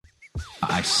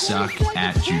I suck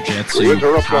at jiu-jitsu.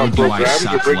 How do I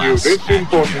suck less at jiu-jitsu?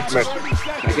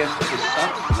 I guess to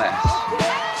suck less.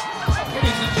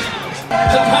 Ladies and gentlemen,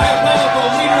 the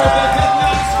diabolical leader of the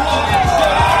Headlock Squad.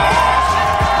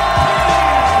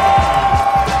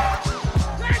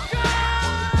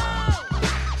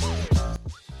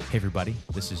 Hey everybody,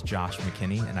 this is Josh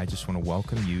McKinney, and I just want to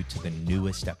welcome you to the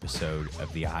newest episode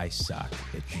of the I Suck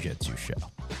at Jiu-Jitsu show.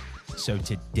 So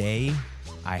today,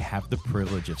 I have the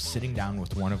privilege of sitting down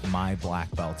with one of my black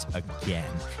belts again.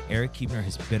 Eric Huebner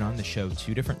has been on the show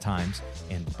 2 different times,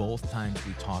 and both times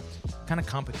we talked kind of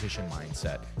competition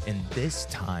mindset. And this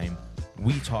time,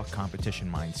 we talk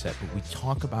competition mindset, but we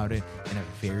talk about it in a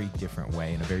very different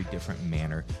way, in a very different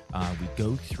manner. We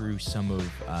go through some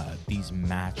of these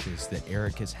matches that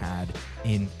Eric has had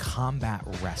in combat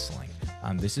wrestling.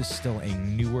 This is still a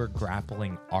newer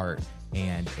grappling art,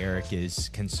 and Eric is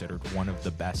considered one of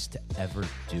the best to ever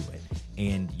do it.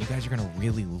 And you guys are going to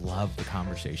really love the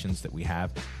conversations that we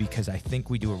have, because I think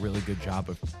we do a really good job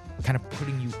of kind of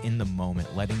putting you in the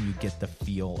moment, letting you get the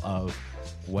feel of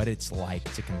what it's like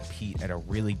to compete at a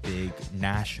really big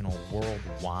national,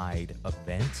 worldwide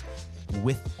event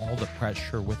with all the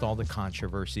pressure, with all the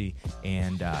controversy,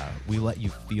 and we let you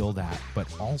feel that. But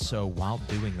also, while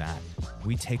doing that,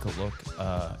 we take a look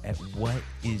at what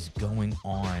is going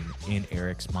on in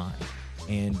Eric's mind.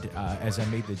 And as I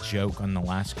made the joke on the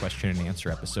last question and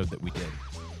answer episode that we did,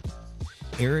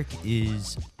 Eric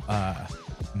is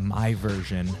my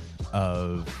version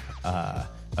of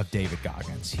David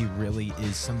Goggins. He really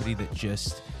is somebody that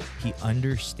he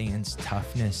understands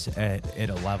toughness at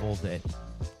a level that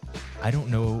I don't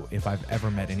know if I've ever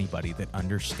met anybody that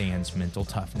understands mental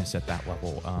toughness at that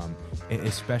level,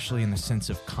 especially in the sense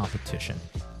of competition.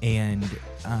 And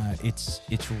it's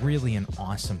really an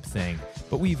awesome thing.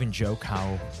 But we even joke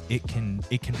how it can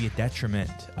be a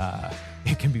detriment.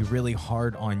 It can be really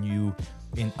hard on you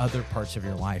in other parts of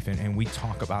your life, and we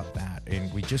talk about that,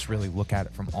 and we just really look at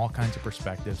it from all kinds of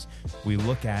perspectives. We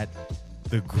look at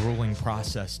the grueling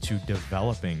process to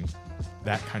developing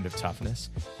that kind of toughness,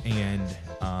 and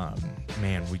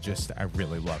man, I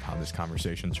really love how this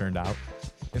conversation turned out.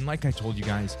 And like I told you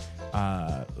guys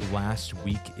last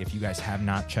week, if you guys have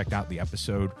not checked out the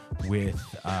episode with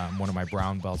one of my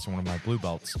brown belts and one of my blue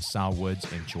belts, Sal Woods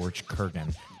and George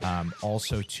Kurgan,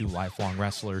 also 2 lifelong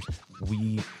wrestlers,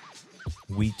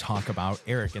 we talk about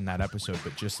Eric in that episode,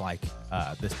 but just like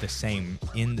the same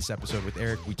in this episode with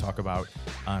Eric, we talk about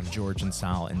George and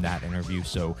Sal in that interview.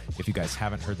 So if you guys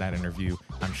haven't heard that interview,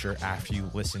 I'm sure after you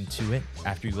listen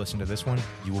to this one,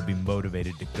 you will be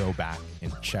motivated to go back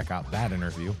and check out that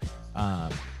interview.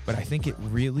 But I think it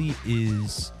really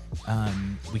is,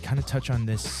 we kind of touch on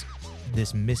this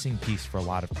missing piece for a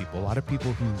lot of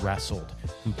people who wrestled,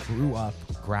 who grew up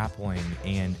grappling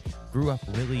and grew up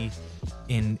really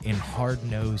in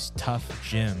hard-nosed, tough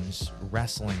gyms,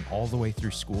 wrestling all the way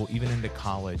through school, even into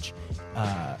college.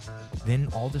 Then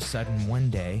all of a sudden one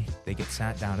day they get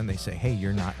sat down and they say, hey,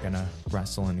 you're not gonna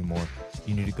wrestle anymore.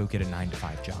 You need to go get a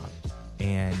 9-to-5 job.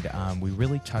 And we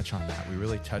really touch on that. We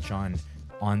really touch on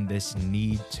this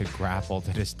need to grapple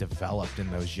that is developed in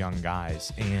those young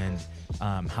guys, and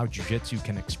how jiu-jitsu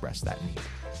can express that need.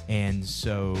 And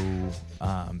so,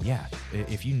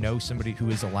 if you know somebody who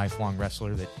is a lifelong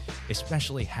wrestler that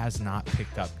especially has not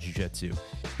picked up jiu-jitsu,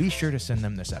 be sure to send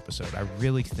them this episode. I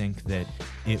really think that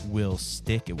it will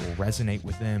stick, it will resonate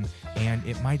with them, and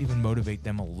it might even motivate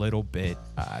them a little bit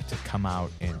to come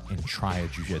out and try a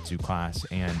jiu-jitsu class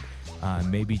and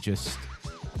maybe just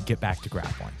get back to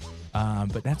grappling.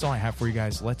 But that's all I have for you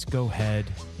guys. Let's go ahead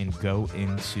and go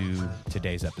into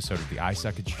today's episode of the I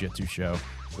Suck at Jiu-Jitsu show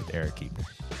with Eric Huebner.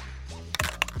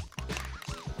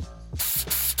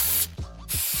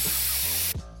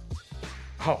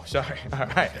 Oh, sorry.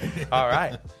 All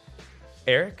right.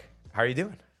 Eric, how are you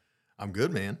doing? I'm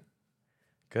good, man.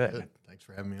 Good. Thanks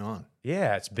for having me on.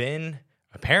 Yeah, it's been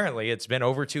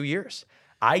over 2 years.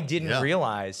 I didn't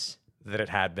realize that it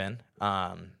had been.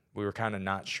 We were kind of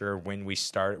not sure when we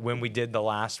did the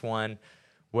last one,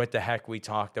 what the heck we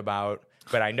talked about,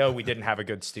 but I know we didn't have a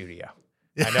good studio.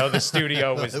 I know the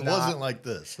studio was It wasn't like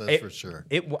this, that's for sure.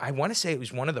 I want to say it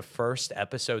was one of the first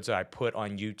episodes that I put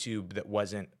on YouTube that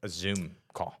wasn't a Zoom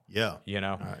call. Yeah. You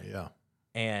know? Yeah.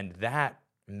 And that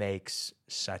makes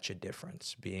such a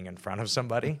difference, being in front of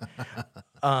somebody.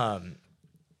 So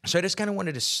I just kind of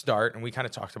wanted to start, and we kind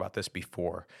of talked about this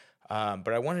before, but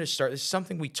I wanted to start. This is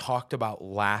something we talked about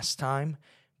last time,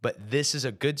 but this is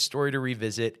a good story to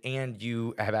revisit, and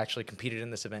you have actually competed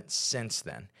in this event since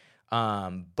then.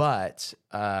 But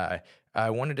I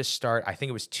wanted to start, I think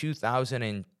it was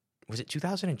was it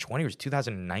 2020 or was it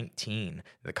 2019?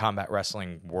 The Combat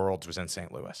Wrestling Worlds was in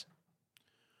St. Louis.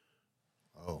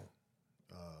 Oh,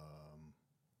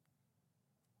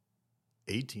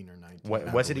 18 or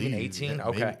 19. Was it even 18? Yeah,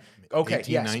 okay. maybe Okay.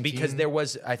 18, yes, 19?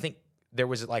 because I think there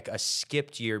was like a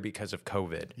skipped year because of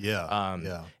COVID. Yeah.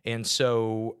 Yeah. And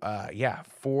so,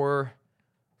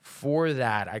 for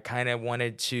that, I kind of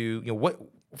wanted to,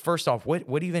 first off,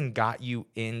 what even got you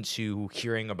into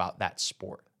hearing about that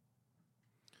sport?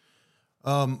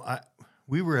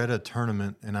 We were at a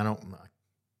tournament, and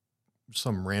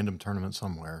some random tournament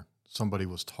somewhere. Somebody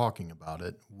was talking about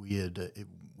it.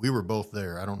 We were both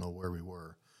there. I don't know where we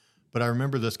were, but I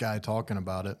remember this guy talking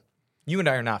about it. You and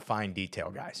I are not fine detail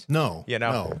guys. No,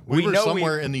 no. We were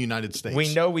somewhere in the United States.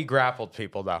 We know we grappled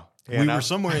people though. We were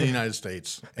somewhere in the United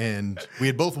States, and we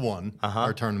had both won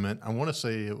our tournament. I want to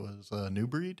say it was a new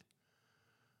breed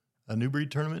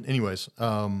tournament. Anyways,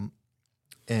 and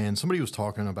somebody was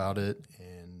talking about it,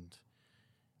 and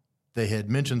they had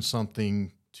mentioned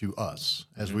something to us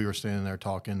as we were standing there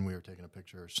talking. We were taking a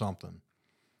picture or something,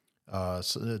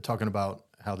 talking about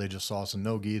how they just saw us in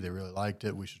no-gi. They really liked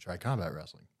it. We should try combat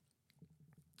wrestling.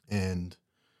 And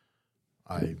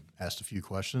I asked a few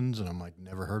questions, and I'm like,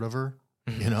 never heard of her.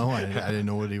 I didn't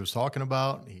know what he was talking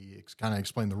about. He kind of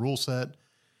explained the rule set,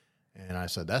 and I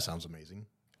said, that sounds amazing.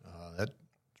 That's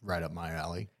right up my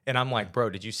alley. And I'm like, bro,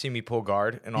 did you see me pull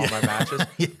guard in all my matches?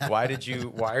 Why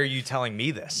are you telling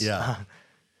me this? Yeah.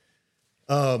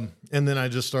 And then I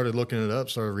just started looking it up,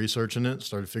 started researching it,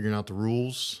 started figuring out the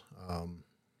rules,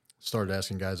 started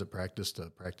asking guys at practice to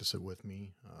practice it with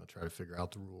me, try to figure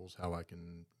out the rules, how I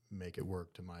can make it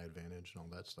work to my advantage and all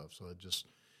that stuff. So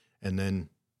and then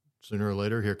sooner or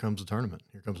later, here comes the tournament.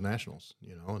 Here comes nationals,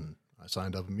 and I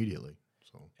signed up immediately.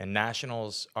 So, and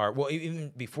nationals are, well,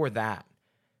 even before that,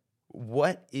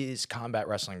 what is combat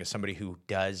wrestling to somebody who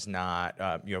does not,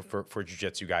 for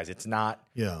jiu-jitsu guys, it's not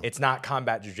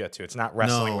combat jiu-jitsu. It's not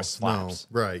wrestling with slaps.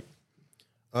 No, right.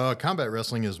 Combat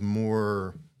wrestling is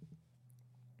more,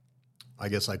 I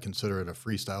guess I consider it a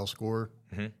freestyle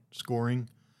scoring.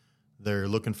 They're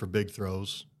looking for big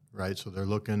throws, right? So they're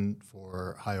looking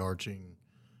for high arching,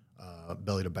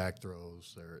 belly to back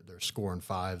throws. They're scoring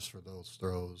fives for those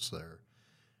throws. They're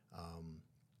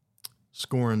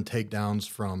scoring takedowns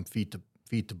from feet to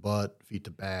butt, feet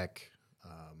to back.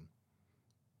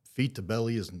 Feet to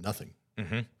belly is nothing.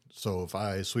 Mm-hmm. So if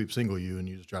I sweep single you and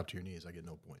you just drop to your knees, I get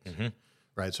no points. Mm-hmm.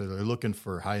 Right? So they're looking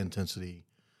for high intensity,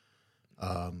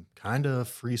 kind of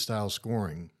freestyle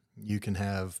scoring. You can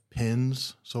have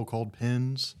pins, so-called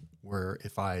pins, where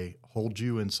if I hold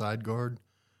you in side guard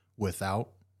without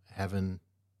having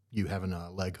a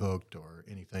leg hooked or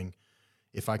anything,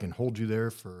 if I can hold you there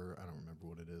for, I don't remember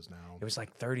what it is now. It was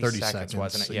like 30 seconds,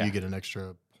 wasn't it? So yeah. You get an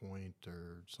extra point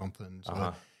or something.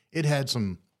 So it had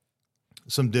some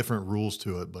different rules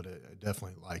to it, but I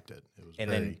definitely liked it. It was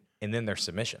and then there's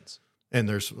submissions. And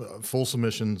there's full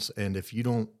submissions, and if you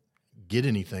don't get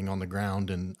anything on the ground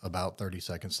in about 30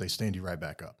 seconds, they stand you right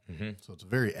back up. Mm-hmm. So it's a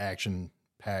very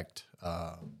action-packed.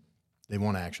 They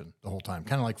want action the whole time,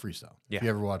 kind of like freestyle. Yeah. If you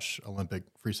ever watch Olympic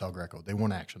freestyle Greco, they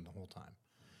want action the whole time.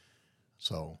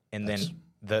 So and then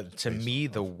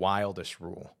the wildest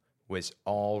rule was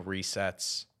all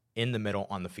resets in the middle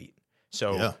on the feet.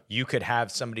 So you could have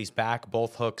somebody's back,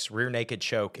 both hooks, rear naked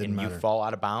choke, and you fall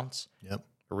out of bounds. Yep.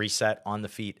 Reset on the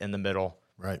feet in the middle.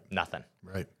 Right. Nothing.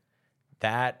 Right.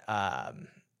 That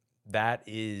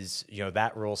is,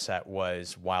 that rule set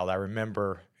was wild. I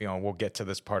remember, we'll get to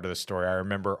this part of the story. I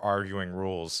remember arguing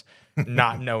rules,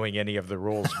 not knowing any of the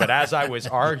rules. But as I was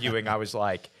arguing, I was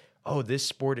like, oh, this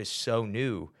sport is so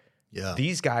new. Yeah.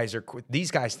 These guys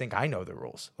think I know the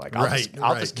rules. Like,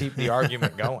 I'll just keep the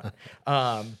argument going.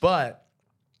 But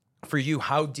for you,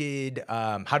 how did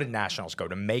nationals go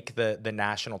to make the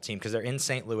national team? Because they're in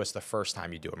St. Louis the first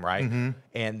time you do them, right? Mm-hmm.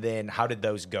 And then how did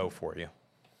those go for you?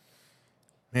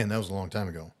 Man, that was a long time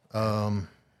ago.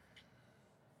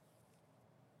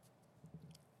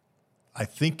 I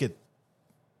think at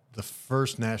the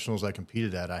first nationals I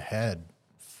competed at, I had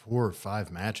 4 or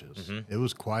 5 matches. Mm-hmm. It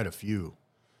was quite a few.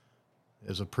 It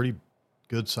was a pretty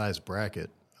good-sized bracket,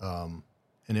 and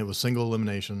it was single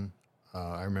elimination.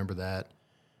 I remember that.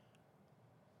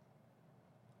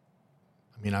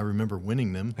 I mean, I remember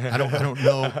winning them. I don't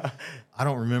know. I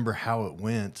don't remember how it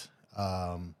went.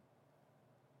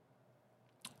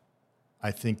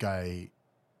 I think I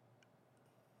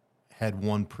had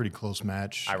one pretty close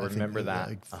match. I remember that.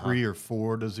 Like 3 or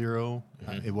 4-0.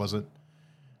 Mm-hmm. It wasn't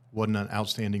an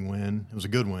outstanding win. It was a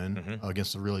good win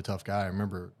against a really tough guy. I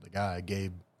remember the guy,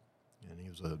 Gabe, and he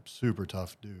was a super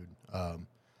tough dude. I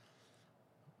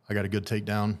got a good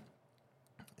takedown,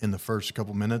 in the first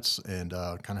couple minutes and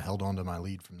kind of held on to my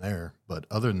lead from there. But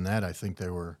other than that, I think they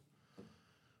were,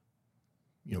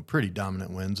 pretty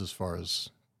dominant wins as far as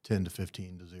 10 to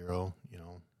 15 to 0.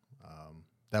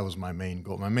 That was my main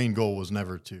goal. My main goal was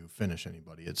never to finish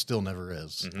anybody. It still never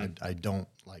is. Mm-hmm. I don't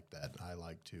like that. I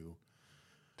like to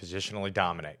positionally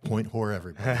dominate, point whore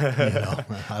everybody.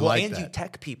 I like and that. you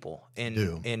tech people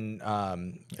in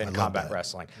love combat that.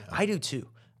 wrestling. Yeah. I do too.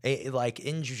 Like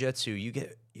in jiu-jitsu, you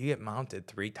get mounted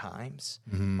 3 times.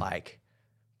 Like,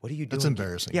 what are you doing? That's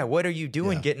embarrassing. Yeah, what are you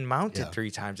doing Yeah. getting mounted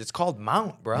 3 times? It's called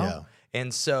mount, bro. Yeah.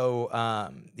 And so,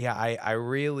 I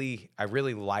really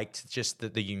liked just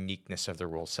the uniqueness of the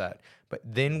rule set. But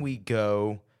then we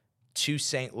go to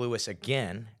St. Louis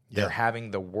again. They're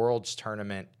having the World's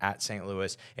Tournament at St.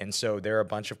 Louis. And so there are a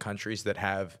bunch of countries that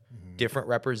have different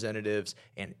representatives.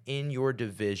 And in your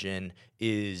division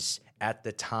is, at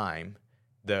the time,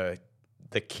 the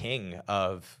king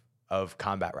of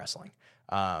combat wrestling.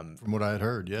 From what I had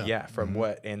heard, yeah. Yeah, from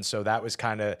what, and so that was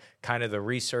kind of the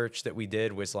research that we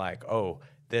did was like, oh,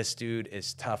 this dude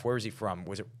is tough. Where was he from?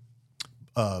 Was it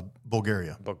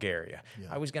Bulgaria? Bulgaria? Yeah.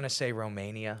 I was gonna say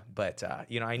Romania, but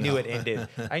I knew it ended.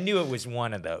 I knew it was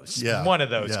one of those, Yeah.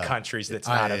 countries that's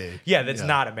IA. not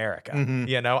not America.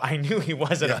 I knew he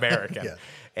wasn't American. Yeah.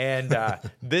 And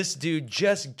this dude,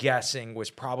 just guessing, was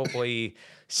probably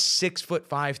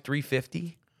 6'5",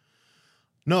 350.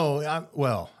 No,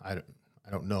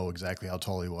 I don't know exactly how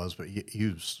tall he was, but he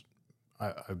was.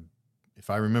 If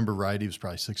I remember right, he was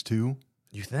probably 6'2".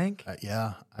 You think?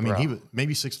 Yeah, I mean, Bro. he was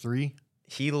maybe 6'3".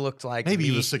 He looked like Maybe me.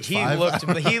 he was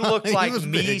 6'5". He looked He like was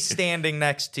me big. standing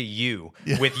next to you,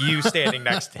 with you standing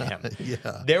next to him.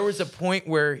 Yeah. There was a point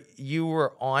where you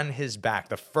were on his back.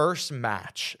 The first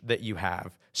match that you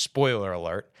have, spoiler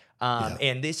alert,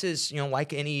 and this is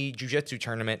like any jiu-jitsu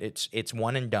tournament, it's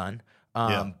one and done.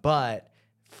 But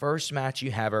first match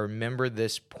you have, I remember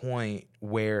this point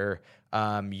where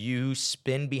you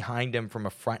spin behind him from a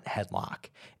front headlock,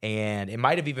 and it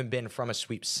might have even been from a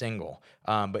sweep single,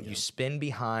 but you spin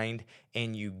behind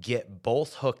and you get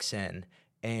both hooks in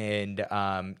and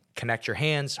connect your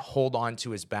hands, hold on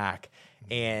to his back,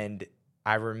 and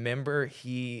I remember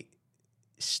he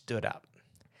stood up.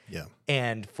 Yeah.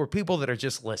 And for people that are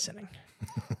just listening,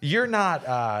 you're not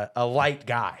a light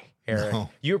guy, Eric. No.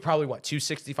 You were probably,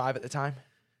 265 at the time?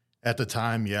 At the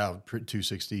time,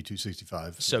 260,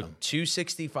 265. So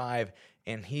 265,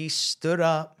 and he stood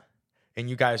up, and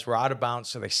you guys were out of bounds,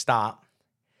 so they stopped.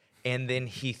 And then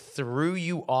he threw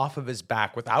you off of his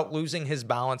back without losing his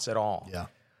balance at all. Yeah.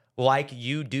 Like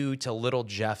you do to little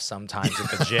Jeff sometimes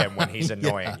at the gym when he's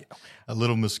annoying you. A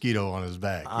little mosquito on his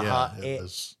back. Yeah, it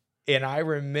was. And I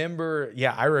remember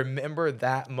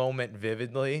that moment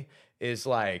vividly. Is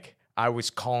like, I was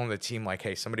calling the team like,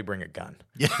 hey, somebody bring a gun.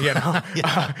 Yeah.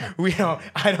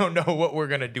 I don't know what we're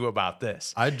going to do about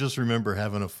this. I just remember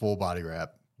having a full body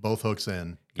wrap, both hooks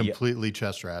in, completely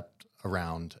chest wrapped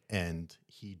around, and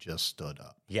he just stood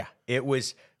up. Yeah, that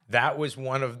was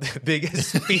one of the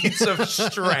biggest feats of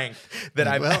strength that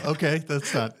I've. Well, okay,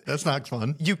 that's not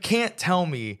fun. You can't tell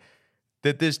me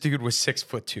that this dude was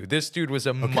 6'2". This dude was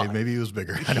Okay, maybe he was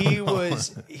bigger. I don't know.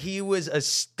 He was a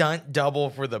stunt double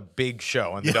for the Big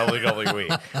Show in the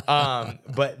WWE.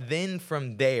 But then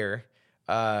from there,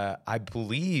 I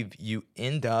believe you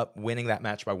end up winning that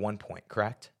match by 1 point,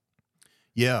 correct?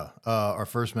 Yeah, our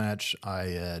first match, I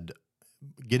had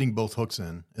getting both hooks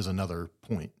in is another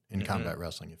point in combat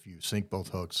wrestling. If you sink both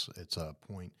hooks, it's a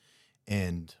point.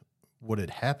 And what had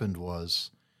happened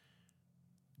was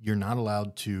you're not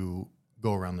allowed to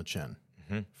go around the chin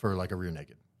for like a rear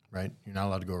naked, right? You're not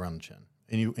allowed to go around the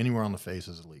chin. Anywhere on the face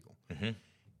is illegal.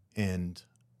 And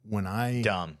when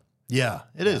Dumb. Yeah,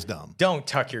 it is dumb. Don't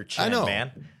tuck your chin, I know.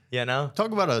 man.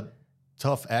 Talk about a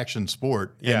tough action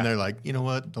sport, and they're like, you know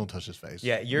what? Don't touch his face.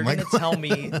 Yeah, you're I'm going like, to tell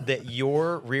me that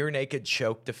your rear naked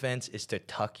choke defense is to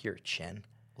tuck your chin?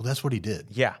 Well, that's what he did.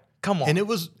 Yeah, come on. And it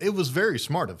was very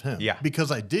smart of him. Yeah.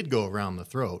 Because I did go around the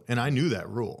throat, and I knew that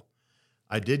rule.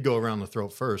 I did go around the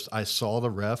throat first. I saw the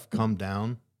ref come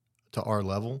down to our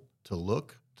level to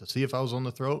look to see if I was on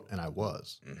the throat, and I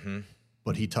was.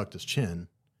 But he tucked his chin,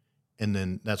 and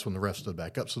then that's when the ref stood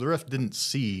back up. So the ref didn't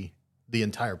see the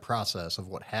entire process of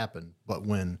what happened. But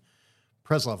when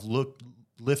Preslov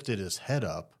lifted his head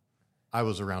up, I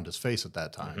was around his face at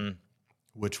that time,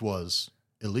 which was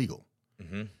illegal.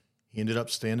 He ended up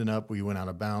standing up. We went out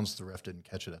of bounds. The ref didn't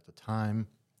catch it at the time.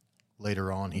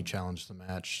 Later on, he challenged the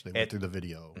match. They went through the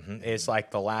video. It's like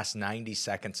the last 90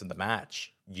 seconds of the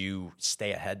match, you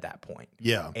stay ahead that point.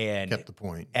 Yeah, And kept the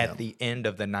point. At the end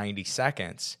of the 90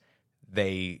 seconds,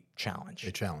 they challenged.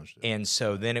 They challenged it. And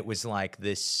so then it was like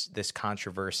this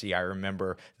controversy. I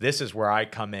remember this is where I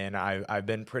come in. I've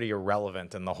been pretty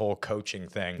irrelevant in the whole coaching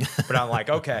thing, but I'm like,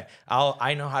 okay,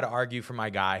 I know how to argue for my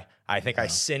guy. I think I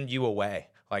send you away.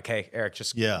 Like, hey, Eric,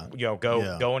 just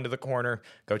go into the corner,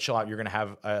 go chill out. You're gonna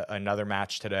have another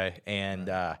match today, and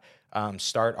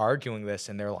start arguing this.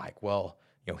 And they're like, well,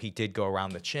 he did go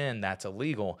around the chin. That's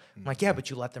illegal. I'm like, yeah, but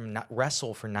you let them not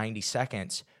wrestle for 90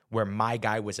 seconds where my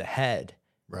guy was ahead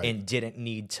and didn't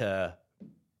need to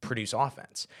produce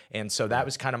offense. And so that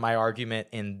was kind of my argument.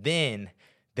 And then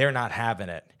they're not having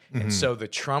it. And so the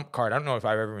trump card, I don't know if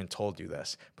I've ever even told you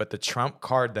this, but the trump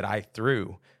card that I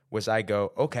threw was I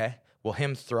go, okay, well,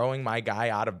 him throwing my guy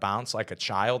out of bounds like a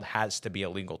child has to be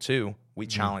illegal too. We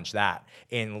challenge that.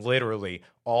 And literally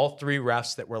all three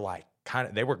refs that were like,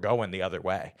 they were going the other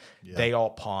way. Yeah. They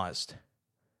all paused.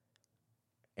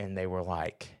 And they were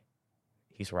like,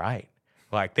 he's right.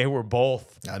 Like they were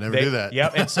both. I never do that.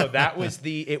 Yep. And so that was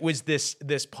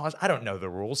this pause. I don't know the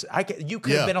rules. You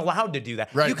could have been allowed to do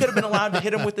that. Right. You could have been allowed to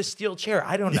hit him with a steel chair.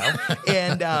 I don't know.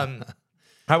 And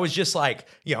I was just like,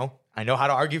 I know how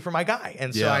to argue for my guy.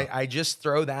 And so I just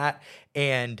throw that,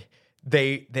 and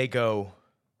they go,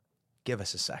 give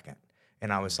us a second.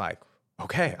 And I was like,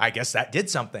 okay, I guess that did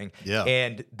something. Yeah.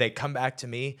 And they come back to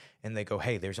me and they go,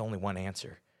 hey, there's only one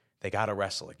answer. They got to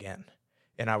wrestle again.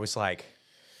 And I was like,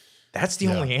 that's the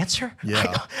only answer?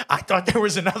 Yeah. I thought there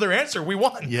was another answer. We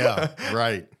won. Yeah,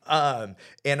 right.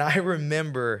 And I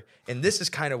remember, and this is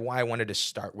kind of why I wanted to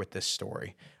start with this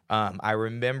story. I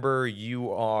remember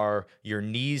your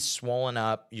knees swollen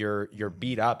up, you're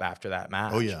beat up after that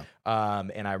match. Oh, yeah.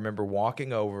 And I remember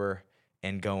walking over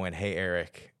and going, hey,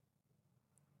 Eric,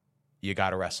 you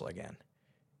got to wrestle again.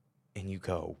 And you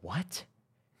go, what?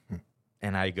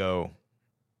 And I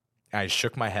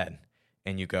shook my head,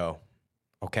 and you go,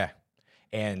 okay.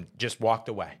 And just walked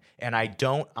away. And I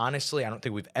don't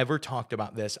think we've ever talked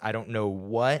about this. I don't know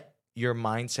what your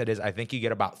mindset is. I think you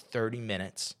get about 30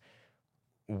 minutes.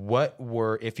 What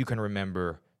were, if you can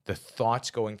remember, the thoughts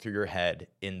going through your head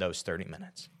in those 30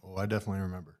 minutes? Oh, I definitely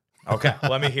remember. Okay,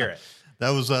 let me hear it.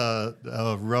 That was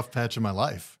a rough patch of my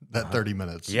life, that 30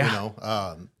 minutes. Yeah.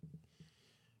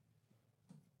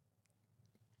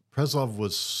 Preslov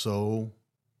was so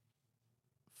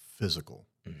physical.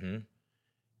 Mm-hmm.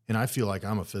 And I feel like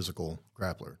I'm a physical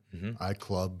grappler. Mm-hmm. I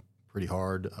club pretty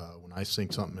hard. When I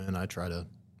sink something in, I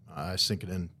sink it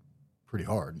in pretty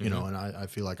hard, and I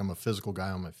feel like I'm a physical guy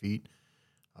on my feet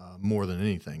more than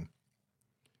anything.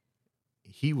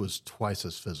 He was twice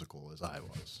as physical as I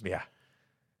was. Yeah.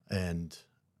 And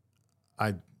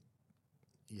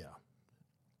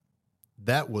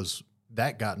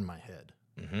that got in my head,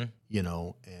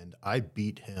 and I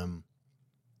beat him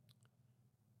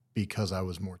because I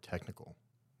was more technical,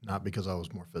 not because I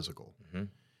was more physical. Mm-hmm.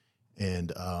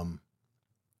 And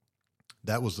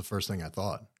that was the first thing I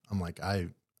thought. I'm like, I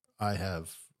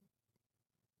have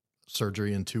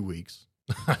surgery in 2 weeks.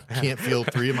 I can't feel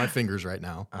 3 of my fingers right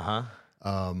now.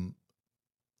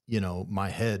 My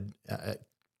head, I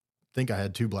think I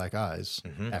had 2 black eyes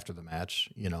after the match.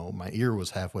 My ear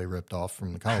was halfway ripped off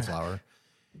from the cauliflower.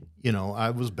 I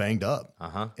was banged up.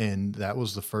 And that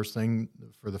was the first thing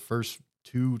for the first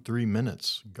 2-3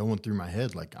 minutes going through my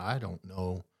head. Like, I don't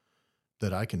know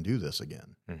that I can do this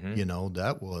again. Mm-hmm.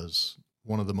 That was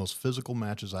one of the most physical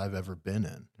matches I've ever been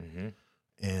in. Mm-hmm.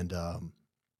 And I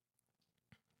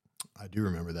do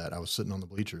remember that. I was sitting on the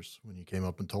bleachers when you came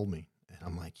up and told me. And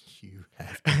I'm like, you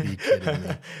have to be kidding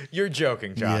me. You're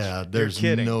joking, Josh. Yeah, there's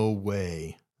no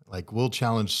way. Like, we'll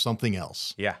challenge something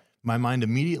else. Yeah. My mind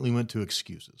immediately went to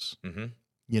excuses. Mm-hmm.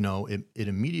 It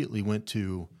immediately went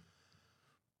to,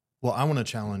 well, I want to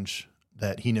challenge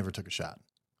that he never took a shot.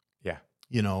 Yeah.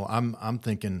 I'm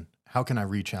thinking, how can I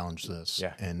re-challenge this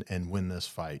and win this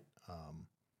fight?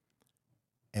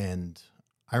 And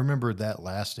I remember that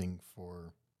lasting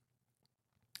for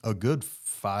a good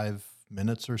 5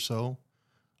 minutes or so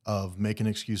of making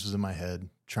excuses in my head,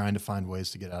 trying to find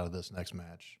ways to get out of this next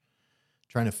match,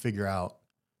 trying to figure out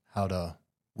how to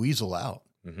weasel out,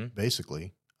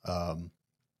 basically.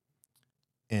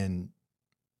 And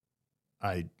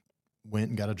I went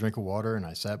and got a drink of water, and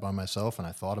I sat by myself, and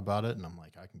I thought about it, and I'm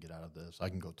like, I can get out of this. I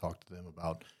can go talk to them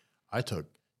about, I took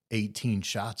 18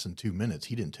 shots in 2 minutes.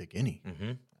 He didn't take any.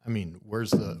 Mm-hmm. I mean,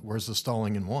 where's the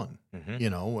stalling in one?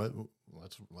 Mm-hmm.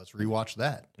 Let's rewatch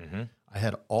that. Mm-hmm. I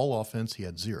had all offense. He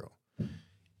had 0.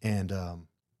 And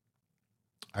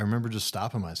I remember just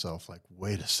stopping myself like,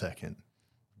 wait a second.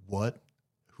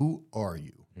 Who are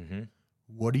you? Mm-hmm.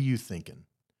 What are you thinking?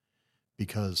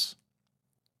 Because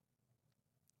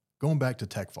going back to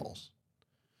tech falls,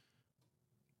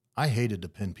 I hated to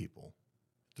pin people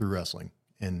through wrestling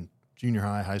in junior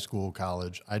high, high school,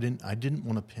 college. I didn't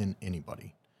want to pin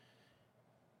anybody.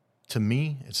 To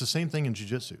me, it's the same thing in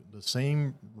jiu-jitsu. The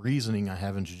same reasoning I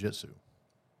have in jiu-jitsu.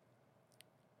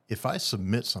 If I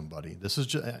submit somebody, this is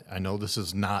just, I know this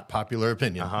is not popular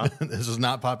opinion. This is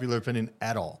not popular opinion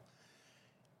at all.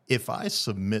 If I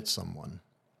submit someone,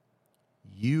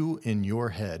 you in your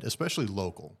head, especially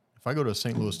local, if I go to a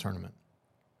St. Louis tournament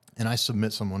and I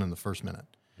submit someone in the first minute,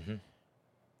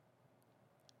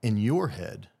 in your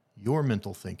head, your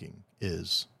mental thinking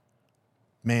is,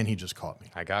 man, he just caught me.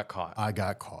 I got caught. I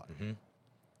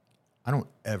don't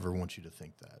ever want you to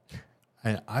think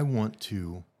that. I want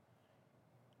to,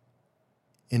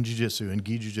 in jiu-jitsu, in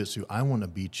gi jiu-jitsu, I want to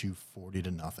beat you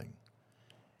 40-0.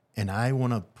 And I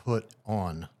want to put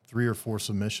on 3 or 4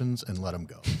 submissions and let them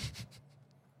go.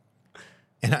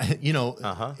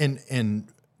 And and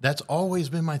that's always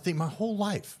been my thing, my whole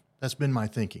life. That's been my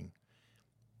thinking.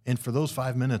 And for those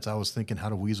 5 minutes, I was thinking how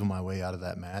to weasel my way out of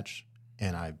that match.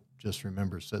 And I just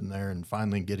remember sitting there and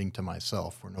finally getting to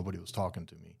myself where nobody was talking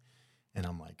to me. And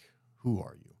I'm like, who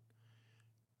are you?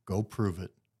 Go prove it.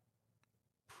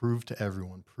 Prove to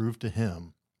everyone, prove to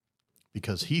him,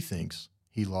 because he thinks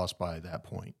he lost by that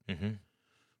point.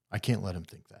 I can't let him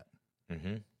think that.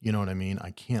 You know what I mean? I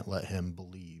can't let him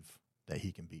believe that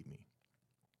he can beat me.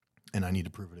 And I need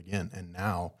to prove it again. And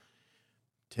now,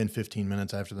 10, 15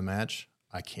 minutes after the match,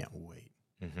 I can't wait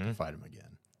to fight him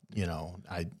again. You know,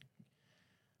 I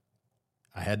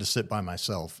had to sit by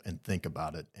myself and think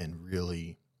about it and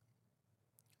really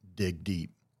dig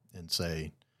deep and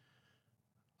say,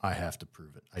 I have to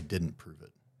prove it. I didn't prove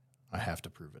it. I have to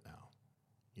prove it now,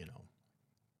 you know.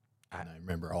 And I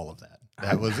remember all of that.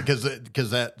 That was because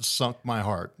that sunk my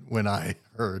heart when I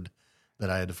heard that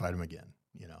I had to fight him again,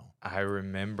 you know. I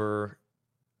remember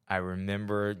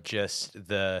just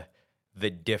the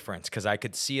difference, because I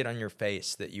could see it on your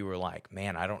face that you were like,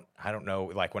 man, I don't know.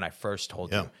 Like when I first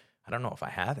told you, I don't know if I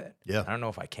have it. Yeah. I don't know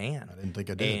if I can. I didn't think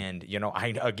I did. And, you know,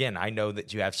 I know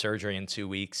that you have surgery in 2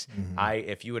 weeks.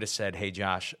 If you would have said, hey,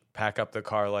 Josh, pack up the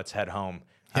car, let's head home,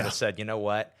 I'd have said, you know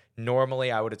what?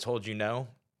 Normally I would have told you no.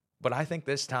 But I think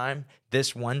this time,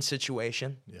 this one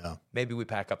situation, maybe we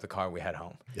pack up the car, we head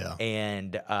home. Yeah.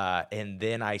 And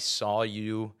then I saw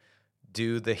you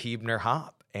do the Huebner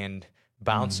hop and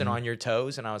bouncing on your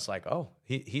toes, and I was like, oh,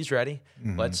 he's ready.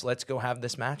 Let's go have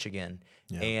this match again.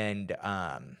 Yeah.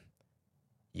 And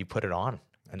you put it on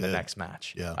in the next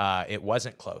match. Yeah. It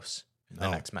wasn't close in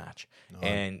the next match. No,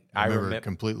 And I remember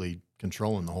completely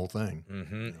controlling the whole thing.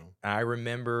 You know? I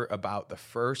remember about the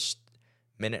first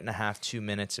minute and a half, 2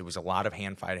 minutes, it was a lot of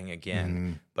hand fighting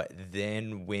again. But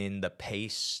then when the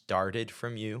pace started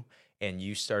from you and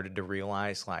you started to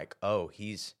realize like, oh,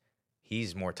 he's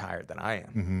more tired than I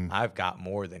am. I've got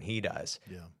more than he does.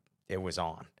 Yeah. It was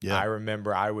on. Yeah. I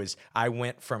remember I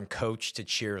went from coach to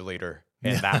cheerleader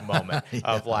in that moment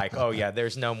of like, oh yeah,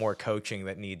 there's no more coaching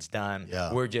that needs done.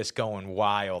 Yeah. We're just going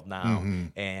wild now.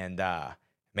 And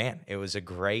man, it was a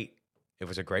great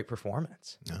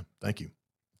performance. Yeah. Thank you.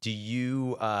 Do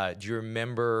you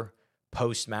remember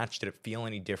post match? Did it feel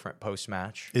any different post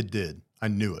match? It did. I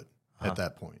knew it at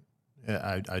that point.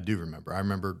 Yeah, I do remember. I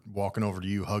remember walking over to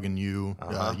you, hugging you,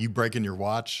 you breaking your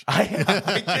watch. I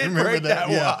did break that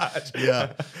watch.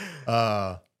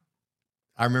 Yeah.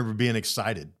 I remember being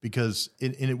excited because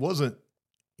it wasn't,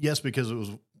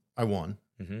 because I won,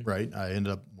 right? I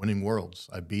ended up winning worlds.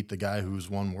 I beat the guy who's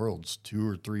won worlds 2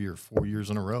 or 3 or 4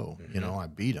 years in a row. You know, I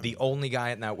beat him. The only guy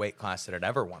in that weight class that had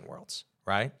ever won worlds,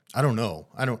 right? I don't know.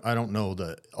 I don't know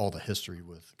all the history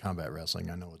with combat wrestling.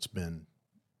 I know it's been,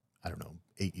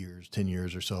 8 years, 10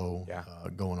 years or so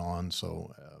going on.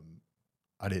 So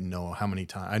I didn't know how many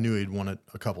times. I knew he'd won it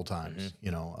a couple times,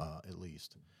 at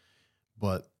least.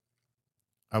 But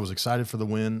I was excited for the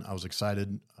win. I was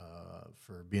excited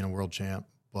for being a world champ.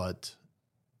 But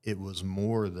it was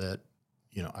more that,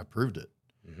 I proved it.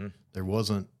 There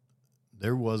wasn't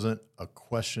a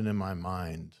question in my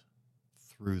mind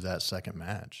through that second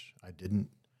match. I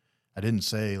didn't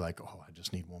say like, oh, I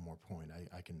just need one more point.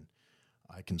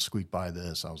 I can squeak by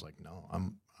this. I was like, no,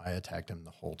 I attacked him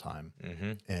the whole time.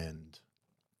 And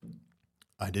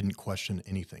I didn't question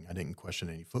anything. I didn't question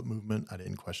any foot movement. I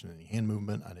didn't question any hand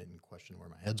movement. I didn't question where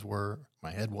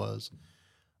my head was.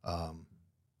 I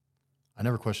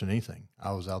never questioned anything.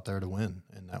 I was out there to win,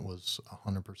 and that was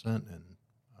 100%. And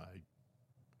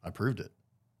I proved it,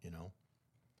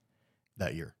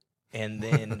 that year. And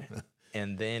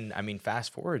then, I mean,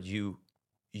 fast forward, you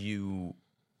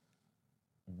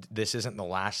this isn't the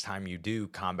last time you do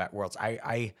Combat Worlds.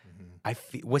 I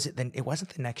feel, it wasn't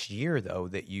the next year though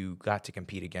that you got to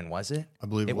compete again, was it? I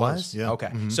believe it was. Yeah.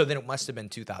 Okay. So then it must have been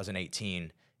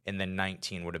 2018 and then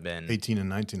 19 would have been 18 and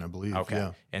 19, I believe. okay.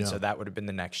 Yeah. And yeah. so that would have been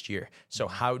the next year. So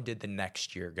how did the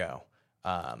next year go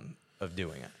of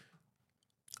doing it?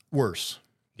 Worse.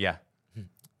 Yeah.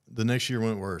 The next year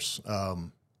went worse.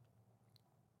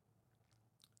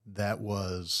 That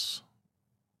was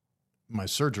my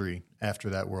surgery after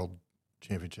that World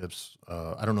Championships.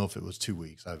 I don't know if it was 2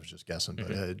 weeks. I was just guessing,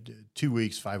 but 2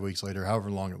 weeks, 5 weeks later,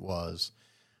 however long it was,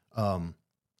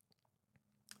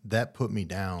 that put me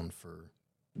down for,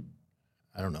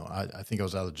 I don't know. I think I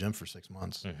was out of the gym for 6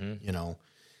 months, you know,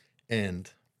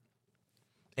 and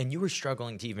you were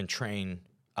struggling to even train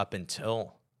up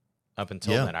until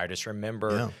Yeah. then. I just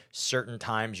remember certain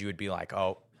times you would be like,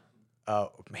 oh,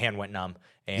 hand went numb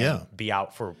and be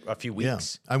out for a few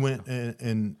weeks. I went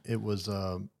and it was,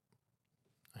 I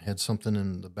had something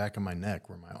in the back of my neck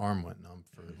where my arm went numb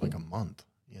for like a month,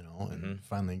 you know, and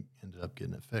finally ended up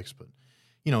getting it fixed. But,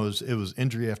 you know, it was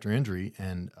injury after injury,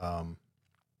 and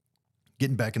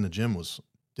getting back in the gym was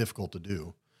difficult to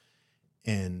do.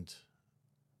 And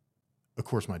of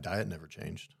course, my diet never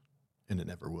changed, and it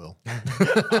never will.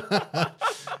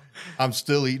 I'm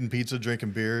still eating pizza,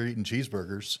 drinking beer, eating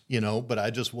cheeseburgers, you know, but I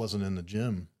just wasn't in the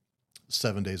gym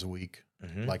 7 days a week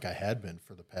like I had been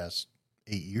for the past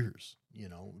 8 years, you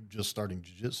know, just starting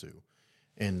jiu-jitsu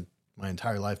and my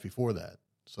entire life before that.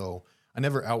 So I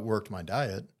never outworked my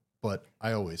diet, but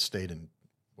I always stayed in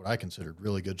what I considered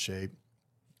really good shape.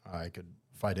 I could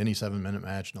fight any 7-minute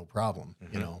match, no problem,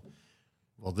 you know.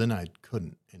 Well, then I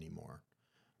couldn't anymore.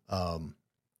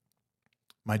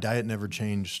 My diet never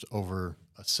changed over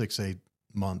a 6-8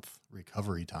 month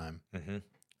recovery time.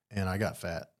 And I got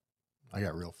fat. I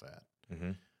got real fat.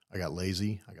 I got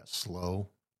lazy. I got slow.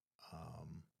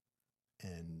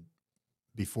 And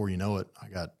before you know it, I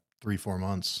got 3-4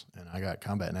 months and I got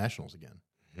combat nationals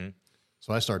again.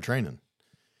 So I started training,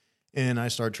 and I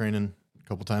started training a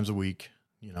couple times a week,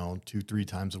 you know, 2-3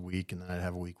 times a week. And then I'd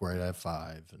have a week where I'd have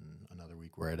 5 and another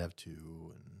week where I'd have 2,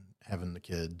 and having the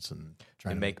kids and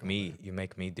trying You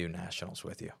make me do nationals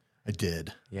with you. I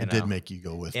did. You I know? did make you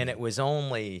go with me. And it was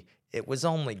only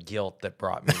guilt that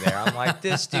brought me there. I'm like,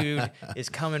 this dude is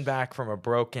coming back from a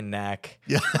broken neck.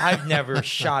 Yeah. I've never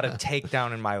shot a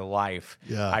takedown in my life.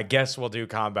 Yeah. I guess we'll do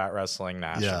combat wrestling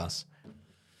nationals.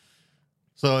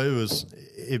 So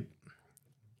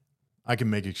I can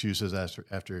make excuses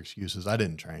after excuses. I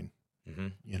didn't train,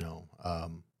 you know.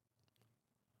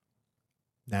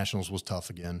 Nationals was tough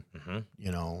again,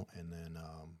 you know, and then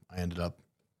I ended up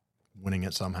winning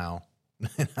it somehow.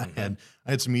 I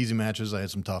had some easy matches, I had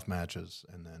some tough matches,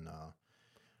 and then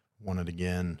won it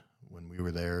again when we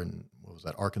were there. And what was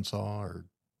that, Arkansas or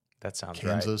That sounds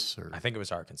Kansas? right. Or I think it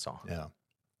was Arkansas. yeah.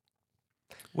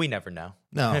 We never know.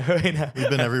 No, we've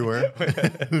been everywhere.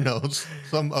 Who knows?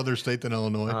 Some other state than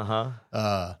Illinois.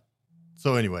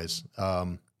 So anyways,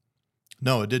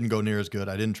 no, it didn't go near as good.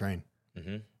 I didn't train.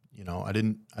 You know, I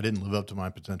didn't live up to my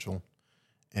potential,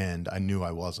 and I knew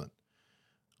I wasn't.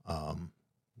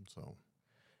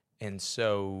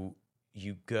 So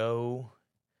you go.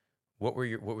 What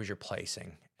was your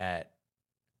placing at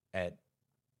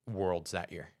Worlds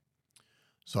that year?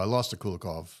 So I lost to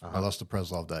Kulikov. I lost to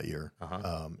Preslov that year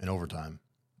in overtime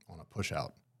on a push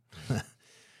out.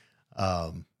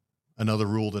 Another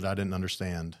rule that I didn't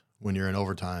understand: when you're in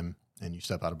overtime and you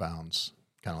step out of bounds,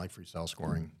 kind of like freestyle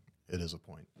scoring, it is a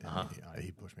point. And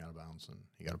he pushed me out of bounds, and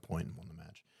he got a point and won the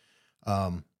match.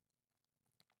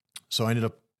 So I ended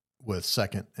up with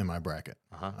second in my bracket.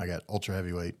 I got ultra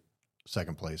heavyweight,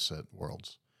 second place at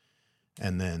Worlds.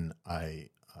 And then I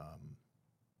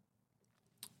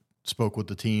spoke with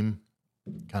the team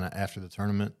kind of after the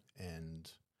tournament,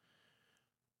 and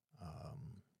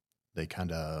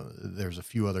there's a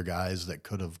few other guys that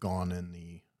could have gone in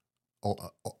the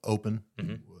open,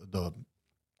 the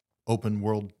open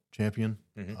world champion.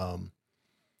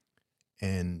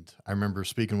 And I remember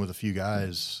speaking with a few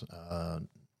guys,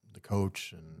 the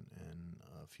coach and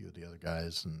a few of the other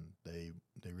guys, and they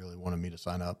really wanted me to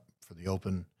sign up for the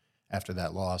open after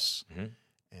that loss.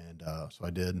 And so I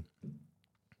did.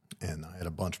 And I had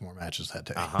a bunch more matches that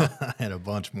day. I had a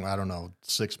bunch more, I don't know,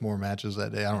 6 more matches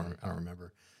that day. I don't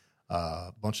remember.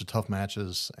 A bunch of tough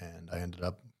matches, and I ended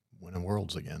up winning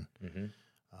Worlds again.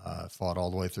 I fought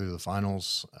all the way through the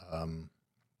finals. I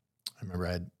remember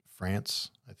I had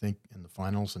France, I think, in the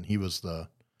finals, and he was the,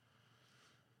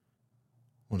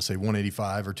 I want to say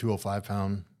 185 or 205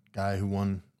 pound guy who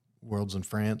won Worlds in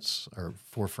France, or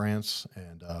for France,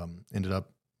 and ended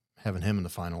up having him in the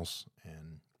finals.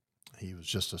 And he was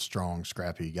just a strong,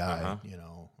 scrappy guy, you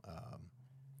know.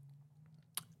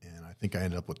 And I think I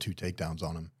ended up with 2 takedowns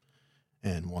on him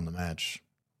and won the match.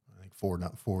 I think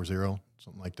 4-0,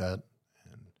 something like that.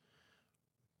 And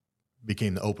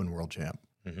became the open world champ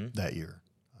that year,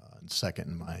 and second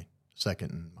in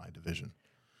my division.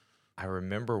 I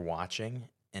remember watching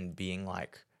and being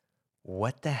like,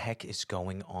 what the heck is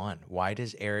going on? Why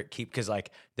does Eric keep, because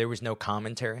like there was no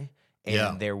commentary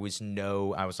and there was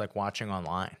no, I was like watching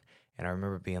online and I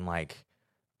remember being like,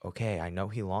 okay, I know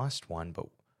he lost one, but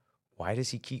why is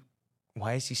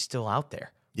he still out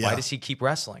there? Yeah. Why does he keep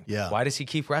wrestling? Yeah. Why does he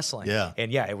keep wrestling? Yeah.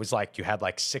 And it was like you had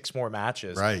like 6 more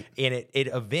matches. Right. And it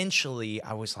eventually,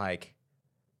 I was like,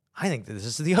 I think that this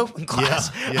is the open class.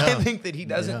 Yeah. I think that he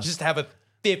doesn't just have a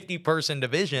 50-person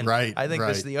division. Right. I think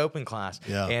this is the open class.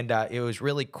 Yeah. And it was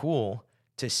really cool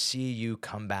to see you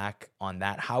come back on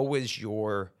that. How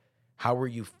were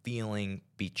you feeling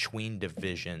between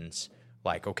divisions?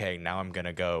 Like, okay, now I'm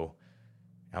gonna go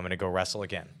wrestle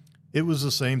again. It was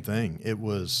the same thing. It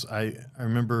was, I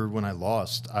remember when I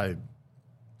lost, I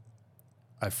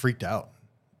freaked out,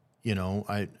 and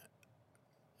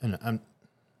I'm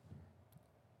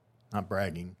not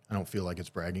bragging. I don't feel like it's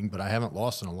bragging, but I haven't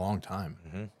lost in a long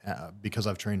time because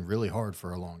I've trained really hard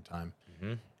for a long time.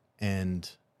 And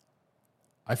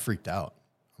I freaked out.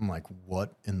 I'm like,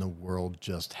 what in the world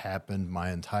just happened?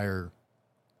 My entire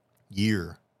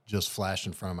year just flashed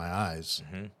in front of my eyes.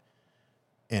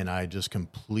 And I just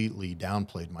completely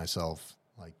downplayed myself.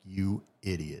 Like, you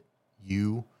idiot.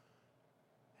 You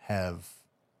have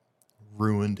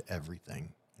ruined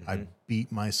everything. I beat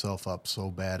myself up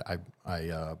so bad.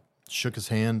 I shook his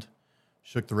hand,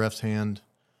 shook the ref's hand.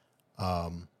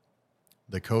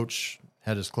 The coach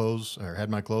had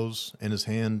my clothes in his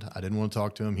hand. I didn't want to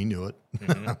talk to him. He knew it.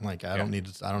 I'm like, I don't need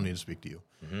to speak to you.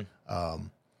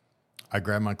 I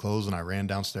grabbed my clothes and I ran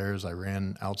downstairs. I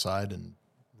ran outside in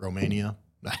Romania.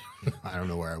 I don't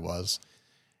know where I was.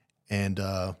 And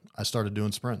I started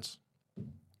doing sprints.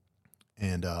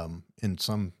 And in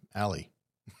some alley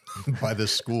by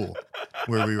this school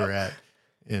where we were at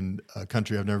in a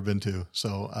country I've never been to.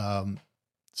 So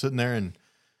sitting there in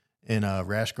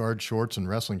rash guard shorts and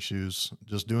wrestling shoes,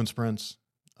 just doing sprints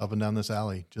up and down this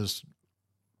alley, just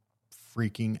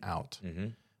freaking out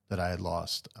that I had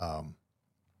lost.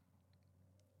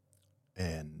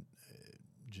 And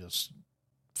just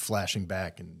flashing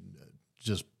back and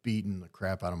just beating the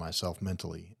crap out of myself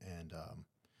mentally. And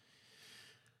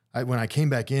when I came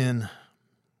back in,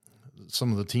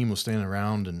 some of the team was standing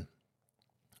around and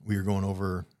we were going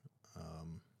over,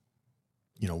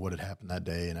 what had happened that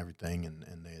day and everything.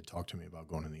 And they had talked to me about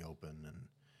going in the open, and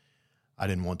I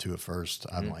didn't want to at first.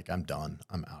 I'm like, I'm done.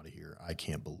 I'm out of here. I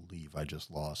can't believe I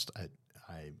just lost.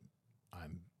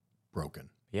 I'm broken.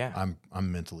 Yeah.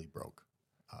 I'm mentally broke.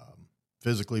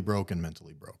 Physically broke and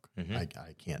mentally broke. I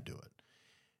can't do it.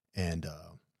 And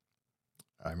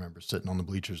I remember sitting on the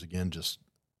bleachers again, just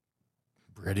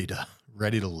ready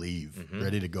to leave,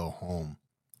 ready to go home.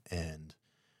 And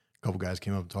a couple guys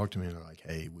came up and talked to me, and they're like,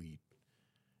 "Hey, we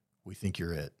think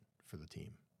you're it for the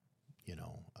team.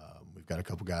 We've got a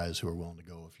couple guys who are willing to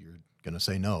go if you're going to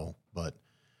say no, but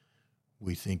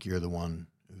we think you're the one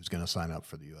who's going to sign up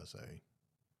for the USA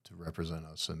to represent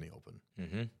us in the open."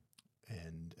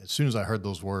 And as soon as I heard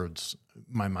those words,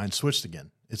 my mind switched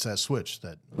again. It's that switch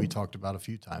that we talked about a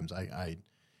few times. I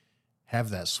have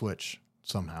that switch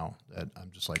somehow that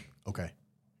I'm just like, okay,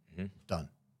 done.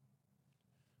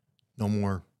 No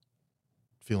more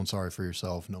feeling sorry for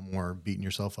yourself. No more beating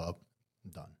yourself up.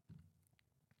 I'm done.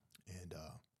 And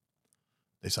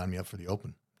they signed me up for the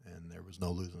open, and there was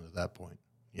no losing at that point,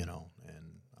 and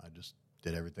I just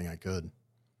did everything I could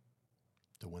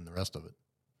to win the rest of it.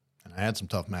 And I had some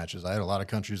tough matches. I had a lot of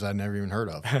countries I'd never even heard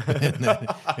of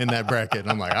in that bracket. And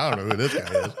I'm like, I don't know who this guy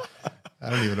is. I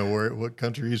don't even know what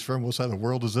country he's from. What side of the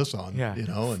world is this on? Yeah.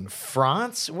 And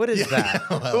France? What is that?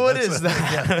 Well, what is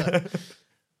that?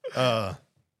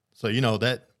 So,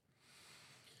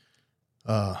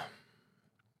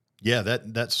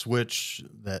 that switch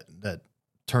that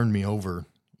turned me over,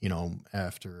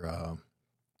 after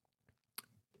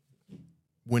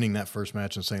winning that first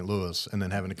match in St. Louis and then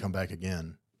having to come back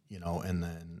again, and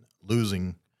then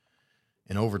losing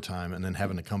in overtime and then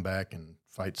having to come back and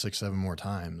fight 6-7 more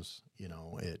times,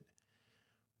 it's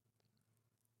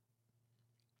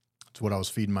what I was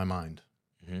feeding my mind,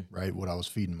 right? What I was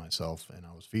feeding myself, and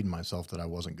I was feeding myself that I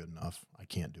wasn't good enough. I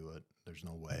can't do it. There's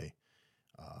no way.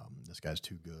 This guy's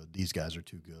too good. These guys are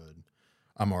too good.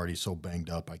 I'm already so banged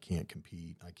up. I can't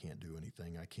compete. I can't do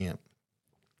anything. I can't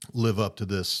live up to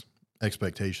this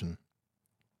expectation.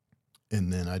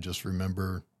 And then I just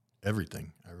remember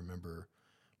everything. I remember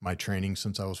my training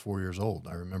since I was 4 years old.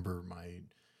 I remember my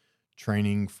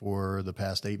training for the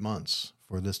past 8 months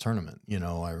for this tournament.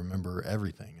 I remember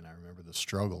everything, and I remember the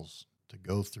struggles to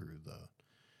go through, the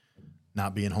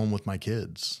not being home with my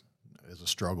kids. is a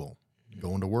struggle.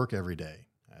 Going to work every day,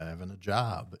 having a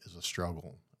job is a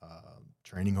struggle.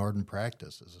 Training hard in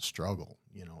practice is a struggle.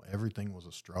 Everything was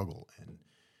a struggle. And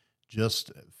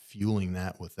just fueling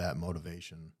that with that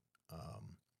motivation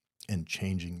and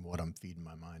changing what I'm feeding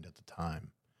my mind at the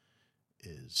time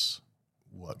is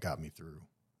what got me through,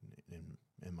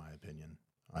 in my opinion.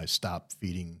 I stopped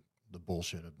feeding the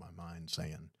bullshit of my mind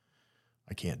saying,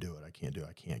 I can't do it, I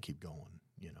can't keep going,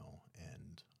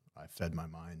 and I fed my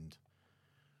mind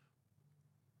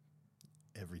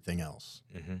everything else.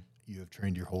 Mm-hmm. You have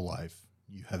trained your whole life.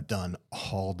 You have done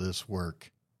all this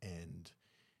work, and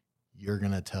you're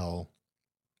going to tell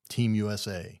Team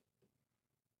USA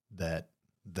that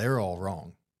they're all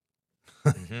wrong.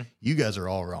 Mm-hmm. You guys are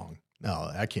all wrong.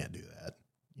 No, I can't do that.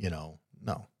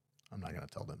 No, I'm not going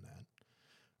to tell them that.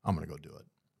 I'm going to go do it,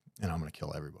 and I'm going to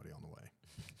kill everybody on the way,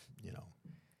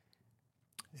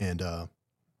 And,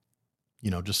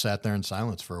 just sat there in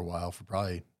silence for a while, for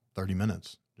probably 30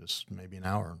 minutes, just maybe an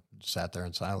hour. Just sat there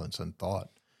in silence and thought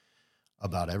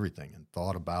about everything, and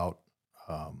thought about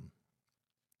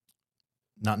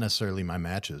not necessarily my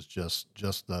matches, just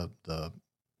the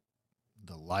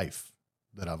life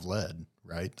that I've led,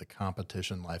 right? The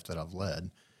competition life that I've led.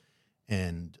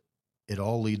 And it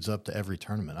all leads up to every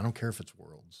tournament. I don't care if it's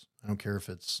Worlds. I don't care if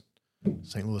it's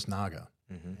St. Louis Naga.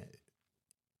 Mm-hmm.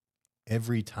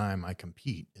 Every time I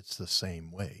compete, it's the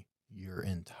same way. Your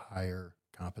entire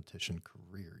competition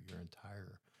career, your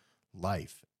entire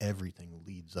life, everything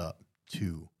leads up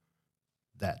to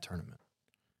that tournament.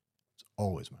 It's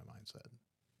always my mindset,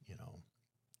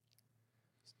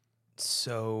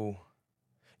 So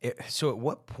at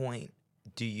what point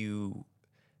do you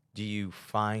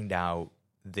find out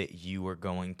that you are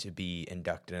going to be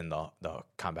inducted in the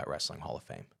Combat Wrestling Hall of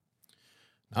Fame?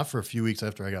 Not for a few weeks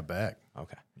after I got back.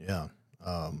 Okay. Yeah.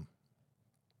 I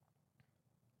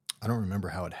don't remember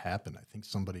how it happened. I think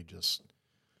somebody just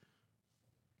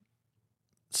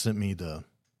sent me the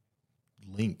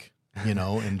link,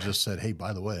 and just said, hey,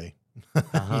 by the way, you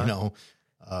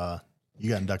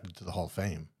got inducted to the Hall of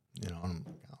Fame. And I'm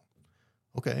like, oh,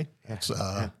 okay.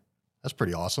 That's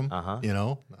pretty awesome.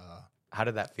 How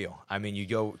did that feel? I mean, you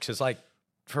go, because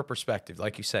for perspective,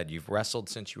 like you said, you've wrestled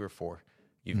since you were 4.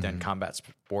 You've mm-hmm. done combat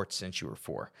sports since you were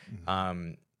 4.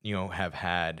 Mm-hmm. Have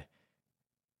had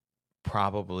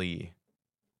probably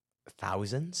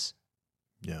thousands,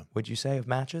 would you say, of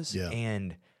matches? Yeah.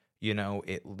 And,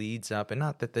 it leads up, and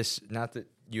not that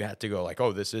you have to go like,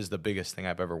 oh, this is the biggest thing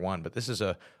I've ever won, but this is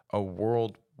a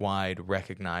worldwide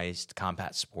recognized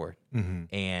combat sport.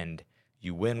 Mm-hmm. And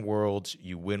you win Worlds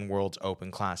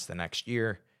Open Class the next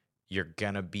year, you're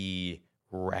going to be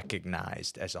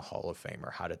recognized as a Hall of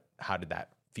Famer. How did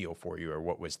that feel for you, or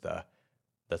what was the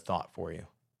thought for you?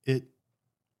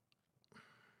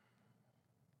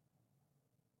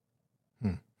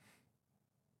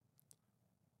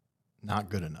 Not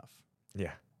good enough.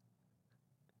 Yeah.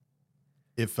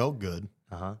 It felt good.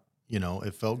 Uh-huh.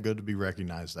 It felt good to be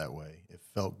recognized that way. It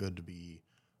felt good to be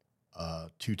a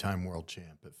 2-time world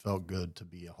champ. It felt good to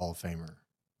be a Hall of Famer,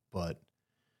 but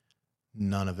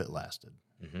none of it lasted.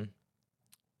 Mm-hmm.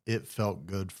 It felt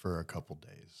good for a couple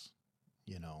days.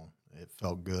 It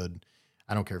felt good.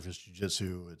 I don't care if it's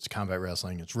jiu-jitsu, it's combat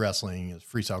wrestling, it's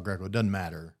freestyle Greco, it doesn't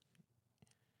matter.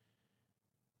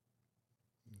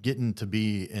 Getting to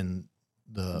be in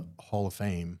the Hall of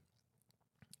Fame,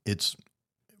 it's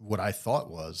what I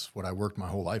thought was what I worked my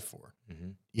whole life for, mm-hmm.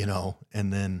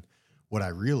 And then what I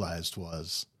realized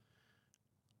was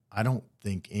I don't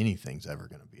think anything's ever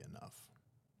going to be enough.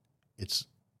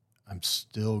 I'm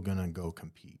still going to go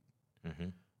compete, mm-hmm.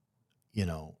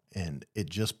 And it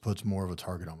just puts more of a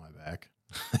target on my back,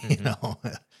 mm-hmm.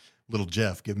 Little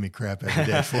Jeff giving me crap every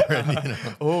day for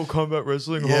it. Oh, Combat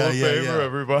Wrestling Hall of Famer,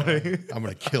 everybody. I'm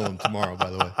going to kill him tomorrow, by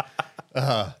the way.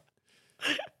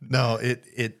 No,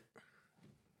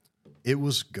 it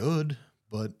was good,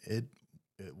 but it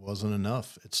wasn't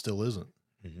enough. It still isn't.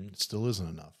 Mm-hmm. It still isn't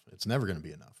enough. It's never going to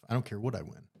be enough. I don't care what I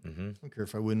win. Mm-hmm. I don't care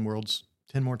if I win Worlds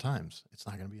 10 more times. It's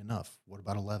not going to be enough. What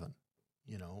about 11?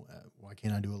 Why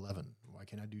can't I do 11? Why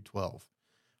can't I do 12?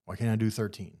 Why can't I do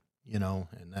 13?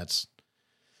 And that's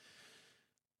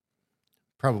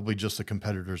probably just a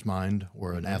competitor's mind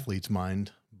or an mm-hmm. athlete's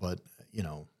mind. But,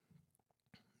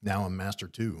 now I'm master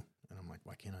 2. And I'm like,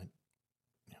 why can't I?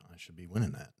 I should be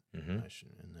winning that. Mm-hmm.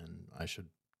 And then I should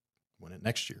win it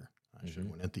next year. I should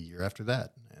win it the year after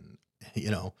that. And,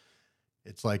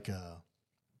 it's like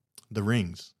the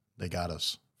rings they got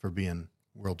us for being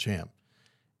world champ.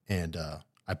 And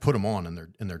I put them on, and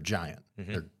they're giant.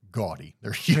 Mm-hmm. They're gaudy.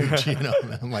 They're huge,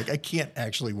 I'm like, I can't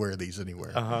actually wear these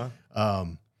anywhere. Uh-huh.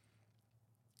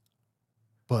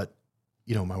 But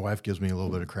my wife gives me a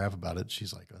little bit of crap about it.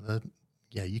 She's like,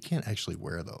 yeah, you can't actually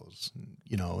wear those,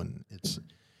 and it's,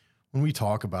 when we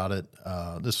talk about it,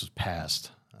 this was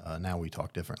past, now we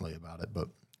talk differently about it, but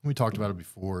when we talked about it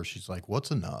before, she's like,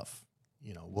 what's enough?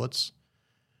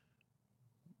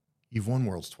 You've won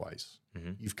worlds twice.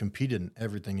 Mm-hmm. You've competed in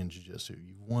everything in jiu-jitsu.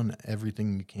 You've won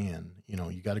everything you can.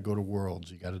 You got to go to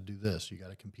worlds. You got to do this. You got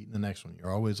to compete in the next one.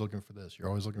 You're always looking for this. You're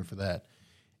always looking for that.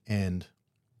 And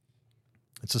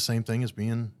it's the same thing as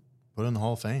being put in the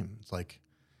Hall of Fame. It's like,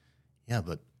 yeah,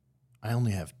 but I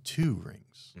only have 2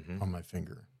 rings Mm-hmm. on my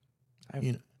finger.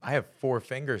 I have 4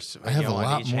 fingers. I have a on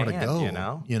lot each more hand, to go.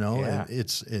 Yeah. And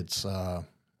it's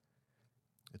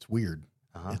weird.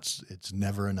 Uh-huh. It's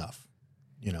never enough.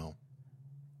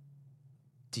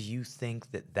 Do you think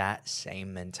that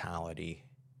same mentality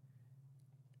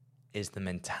is the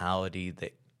mentality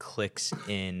that clicks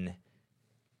in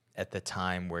at the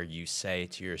time where you say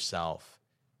to yourself,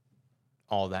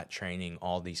 all that training,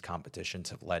 all these competitions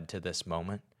have led to this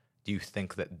moment? Do you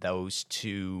think that those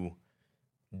two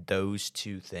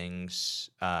things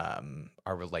are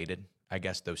related? I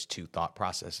guess those two thought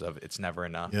processes of it's never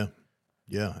enough.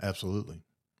 Yeah, absolutely.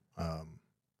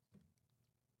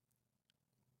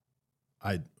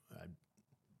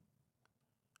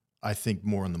 I think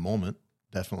more in the moment,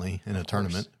 definitely in a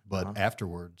tournament, but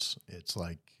afterwards, it's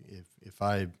like if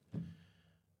I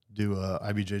do a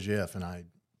IBJJF and I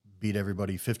beat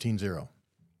everybody 15-0,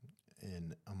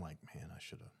 and I'm like, man,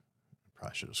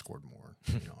 probably should have scored more.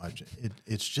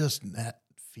 It's just that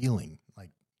feeling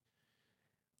like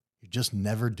you're just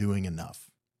never doing enough,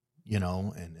 and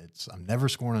I'm never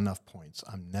scoring enough points.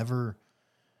 I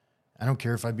don't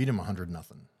care if I beat him 100-0.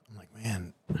 I'm like,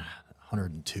 man,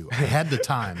 102. I had the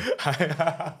time.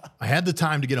 I had the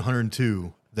time to get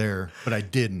 102 there, but I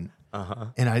didn't. Uh-huh.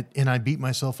 And I beat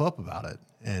myself up about it.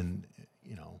 And,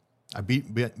 I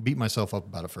beat myself up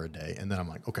about it for a day. And then I'm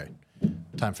like, okay,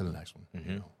 time for the next one.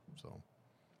 Mm-hmm.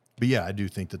 But yeah, I do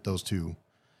think that those two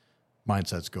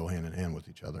mindsets go hand in hand with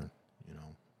each other,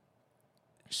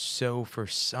 So for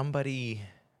somebody,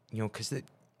 because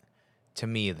to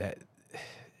me that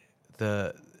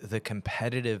the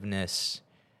competitiveness,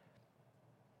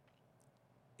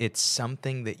 it's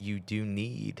something that you do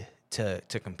need to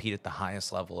compete at the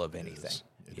highest level of anything.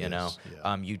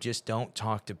 You just don't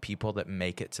talk to people that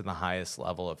make it to the highest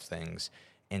level of things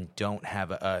and don't have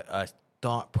a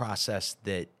thought process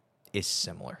that is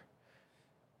similar.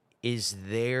 Is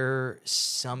there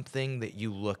something that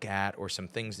you look at or some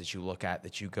things that you look at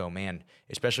that you go, man,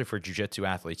 especially for jiu-jitsu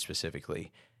athletes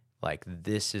specifically, like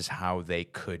this is how they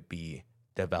could be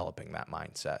developing that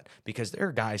mindset? Because there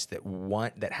are guys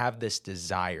that have this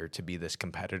desire to be this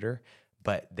competitor,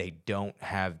 but they don't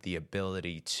have the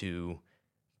ability to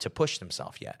push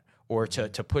themselves yet, or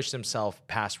to push themselves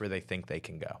past where they think they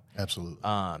can go. Absolutely.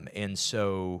 And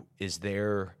so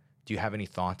do you have any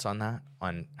thoughts on that,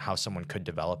 on how someone could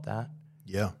develop that?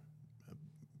 Yeah.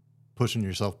 Pushing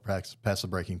yourself past the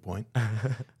breaking point.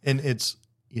 And it's,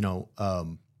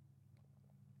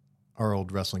 our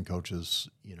old wrestling coaches,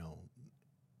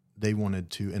 they wanted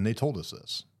to, and they told us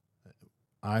this,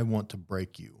 I want to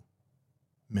break you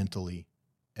mentally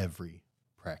every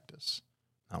practice,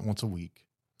 not once a week,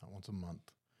 not once a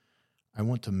month. I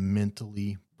want to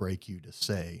mentally break you to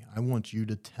say, I want you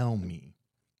to tell me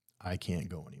I can't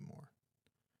go anymore.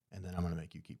 And then I'm going to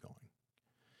make you keep going.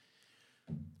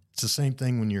 It's the same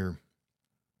thing when you're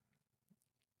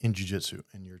in jiu-jitsu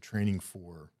and you're training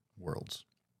for worlds.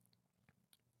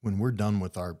 When we're done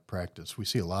with our practice, we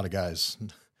see a lot of guys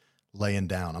laying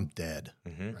down. I'm dead,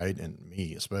 right? And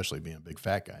me, especially being a big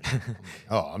fat guy.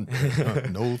 I'm like, I'm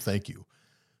dead. No, thank you.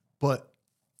 But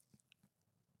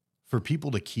for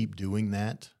people to keep doing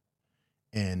that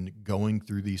and going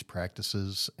through these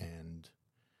practices and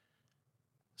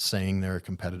saying they're a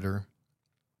competitor,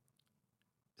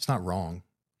 it's not wrong.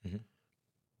 Mm-hmm.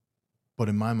 But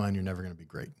in my mind, you're never going to be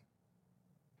great,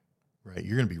 right?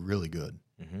 You're going to be really good,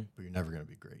 but you're never going to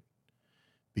be great,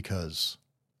 because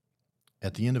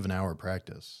at the end of an hour of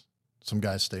practice, some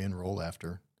guys stay and roll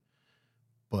after,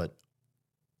 but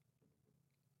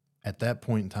at that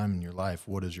point in time in your life,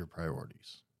 what is your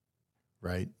priorities,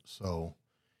 right? So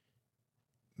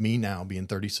me now being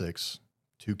 36,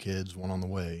 2 kids, 1 on the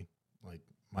way, like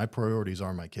my priorities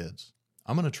are my kids.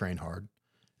 I'm going to train hard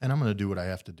and I'm going to do what I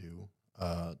have to do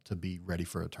to be ready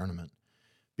for a tournament,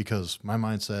 because my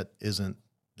mindset isn't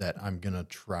that I'm going to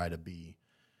try to be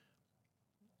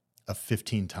a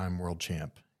 15-time world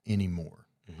champ anymore.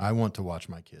 I want to watch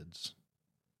my kids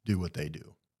do what they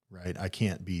do, right? I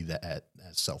can't be as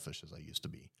selfish as I used to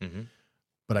be,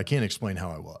 but I can't explain how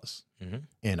I was.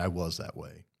 And I was that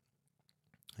way.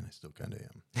 And I still kind of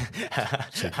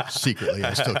am. Secretly,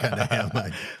 I still kind of am.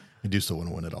 I do still want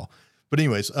to win it all. But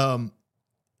anyways,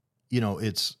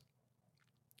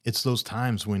 it's those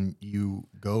times when you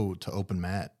go to open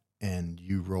mat and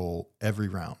you roll every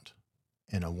round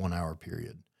in a 1 hour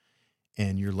period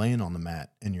and you're laying on the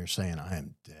mat and you're saying, I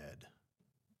am dead.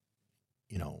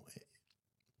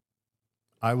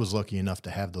 I was lucky enough to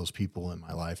have those people in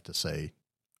my life to say,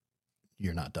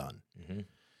 you're not done. Mm-hmm.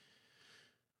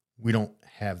 We don't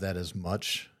have that as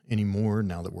much anymore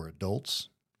now that we're adults,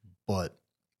 but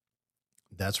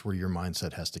that's where your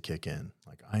mindset has to kick in.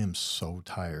 Like, I am so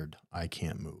tired, I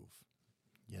can't move.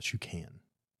 Yes, you can.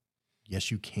 Yes,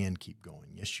 you can keep going.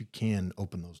 Yes, you can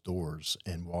open those doors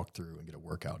and walk through and get a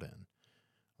workout in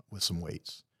with some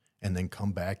weights and then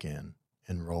come back in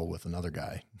and roll with another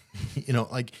guy.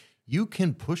 You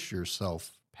can push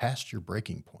yourself past your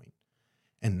breaking point.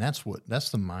 And that's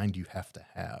the mind you have to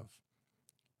have.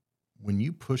 When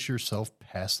you push yourself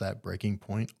past that breaking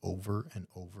point over and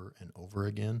over and over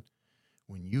again,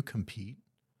 when you compete,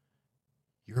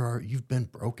 you've been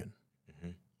broken.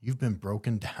 Mm-hmm. You've been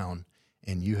broken down,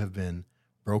 and you have been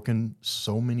broken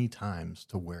so many times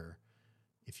to where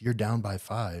if you're down by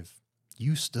 5,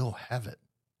 you still have it,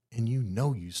 and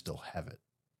you still have it.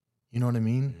 You know what I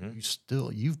mean?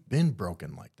 Mm-hmm. You've been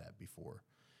broken like that before.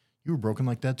 You were broken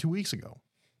like that 2 weeks ago.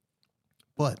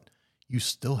 But you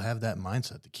still have that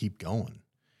mindset to keep going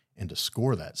and to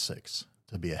score that 6,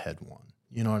 to be ahead 1.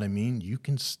 You know what I mean? You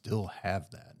can still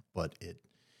have that, but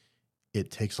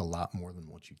it takes a lot more than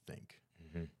what you think.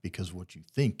 Mm-hmm. Because what you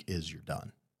think is you're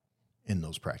done in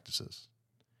those practices.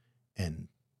 And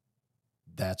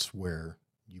that's where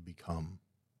you become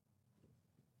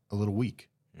a little weak.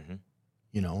 Mm-hmm.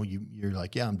 You're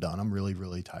like, yeah, I'm done. I'm really,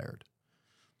 really tired.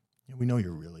 Yeah, we know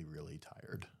you're really, really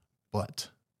tired, but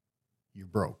you're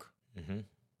broke. Mm-hmm.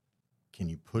 Can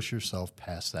you push yourself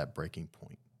past that breaking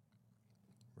point?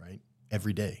 Right?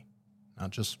 Every day, not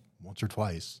just once or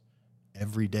twice.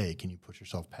 Every day, can you push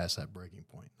yourself past that breaking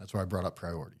point? That's why I brought up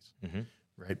priorities, mm-hmm.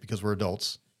 right? Because we're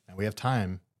adults and we have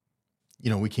time.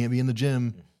 We can't be in the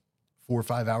gym 4 or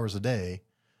 5 hours a day,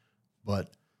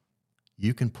 but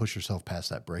you can push yourself past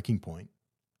that breaking point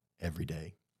every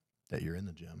day that you're in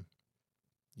the gym.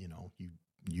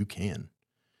 You can.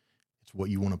 It's what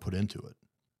you want to put into it.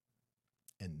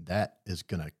 And that is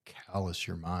going to callous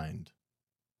your mind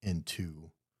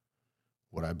into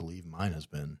what I believe mine has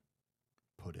been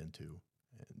put into.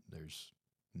 And there's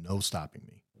no stopping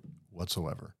me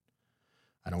whatsoever.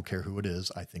 I don't care who it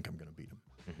is. I think I'm going to beat him.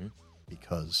 Mm-hmm.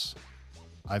 Because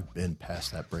I've been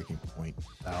past that breaking point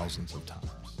thousands of times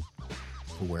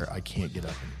to where I can't get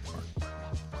up anymore.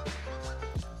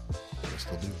 But I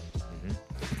still do. Mm-hmm.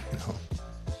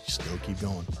 You still keep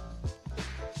going.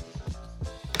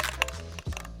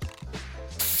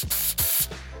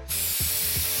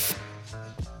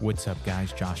 What's up,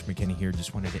 guys? Josh McKinney here.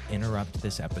 Just wanted to interrupt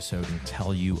this episode and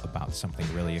tell you about something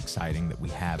really exciting that we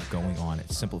have going on at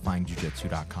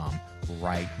simplifyingjujitsu.com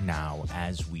right now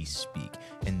as we speak.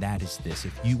 And that is this.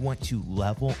 If you want to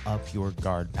level up your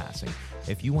guard passing,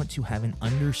 if you want to have an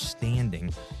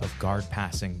understanding of guard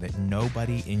passing that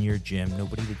nobody in your gym,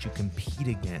 nobody that you compete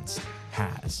against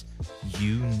has,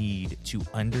 you need to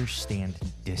understand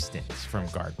distance from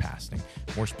guard passing.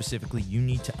 More specifically, you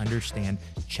need to understand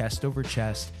chest over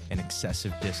chest and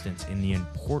excessive distance and the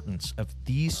importance of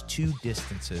these two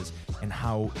distances and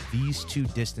how these two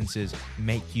distances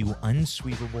make you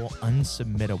unsweepable,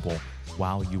 unsubmittable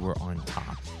while you are on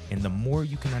top. And the more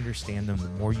you can understand them, the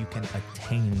more you can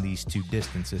attain these two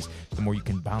distances, the more you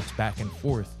can bounce back and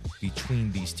forth between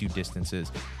these two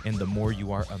distances, and the more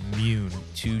you are immune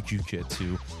to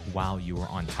jiu-jitsu while you are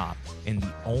on top. And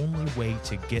the only way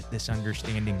to get this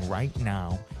understanding right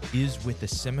now is with the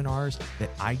seminars that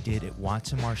I did at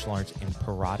Watson Martial Arts and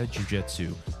Parada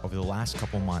Jiu-Jitsu over the last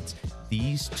couple months.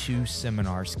 These two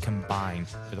seminars combined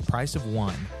for the price of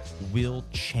one will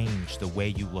change the way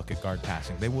you look at guard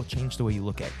passing. They will change the way you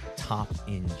look at top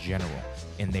in general.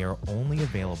 And they are only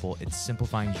available at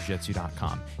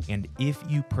simplifyingjujitsu.com. And if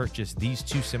you purchase these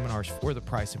two seminars for the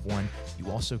price of one, you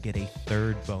also get a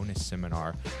third bonus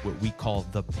seminar, what we call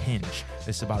the Pinch.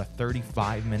 This is about a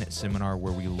 35-minute seminar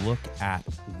where we look at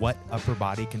what upper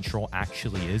body control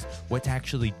actually is, what to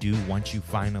actually do once you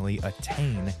finally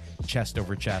attain chest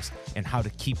over chest, and how to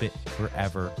keep it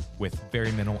forever with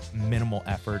very minimal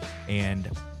effort and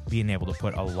being able to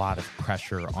put a lot of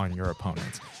pressure on your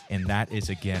opponents. And that is,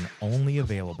 again, only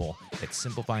available at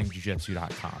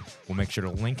simplifyingjujitsu.com. We'll make sure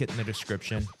to link it in the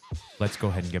description. Let's go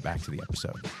ahead and get back to the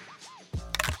episode.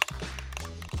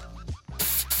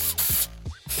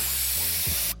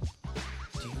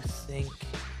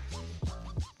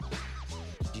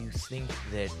 think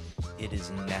that it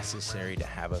is necessary to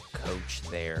have a coach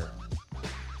there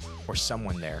or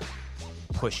someone there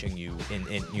pushing you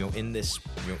in this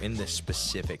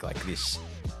specific, like this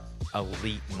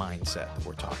elite mindset that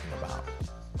we're talking about?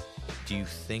 Do you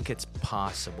think it's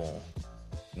possible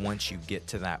once you get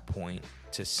to that point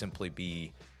to simply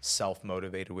be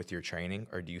self-motivated with your training,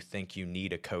 or do you think you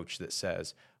need a coach that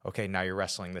says, okay, now you're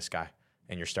wrestling this guy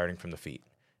and you're starting from the feet?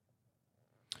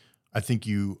 I think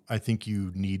you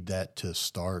need that to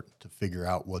start to figure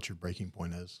out what your breaking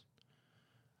point is.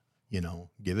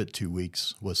 Give it 2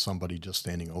 weeks with somebody just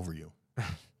standing over you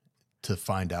to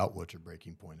find out what your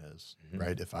breaking point is,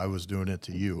 right? If I was doing it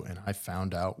to you and I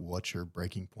found out what your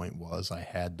breaking point was, I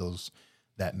had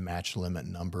that match limit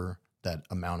number, that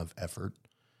amount of effort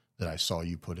that I saw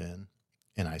you put in,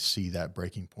 and I see that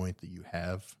breaking point that you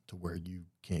have to where you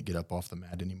can't get up off the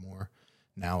mat anymore.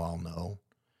 Now I'll know,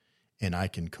 and I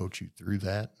can coach you through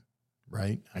that,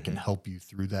 right? I can help you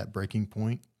through that breaking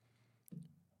point,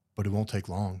 but it won't take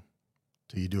long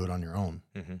till you do it on your own.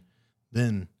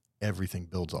 Then everything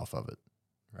builds off of it,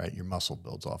 right? Your muscle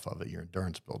builds off of it. Your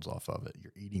endurance builds off of it.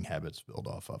 Your eating habits build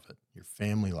off of it. Your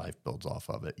family life builds off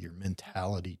of it. Your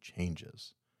mentality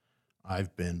changes.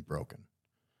 I've been broken.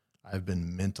 I've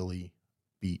been mentally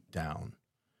beat down,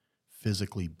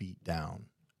 physically beat down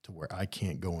to where I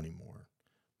can't go anymore.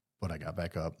 But I got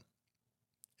back up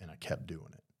and I kept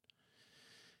doing it.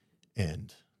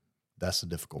 And that's the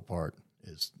difficult part,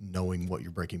 is knowing what your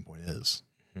breaking point is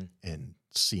and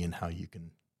seeing how you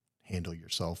can handle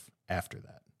yourself after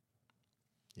that.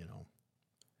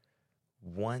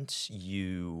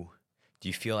 Do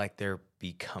you feel like there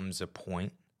becomes a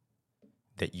point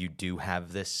that you do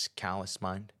have this callous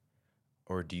mind,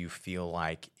 or do you feel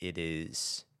like it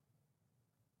is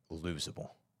losable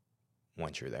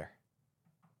once you're there?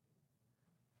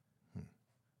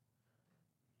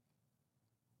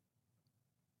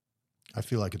 I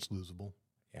feel like it's losable.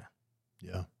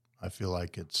 Yeah. I feel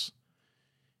like it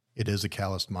is a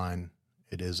calloused mind.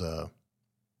 It is a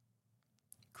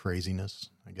craziness,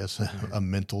 I guess, a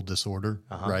mental disorder,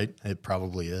 right? It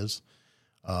probably is.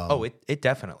 It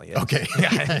definitely is. Okay.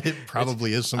 Yeah, it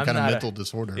probably is some kind of mental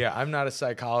disorder. Yeah, I'm not a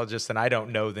psychologist, and I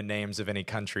don't know the names of any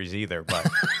countries either, but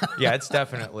yeah, it's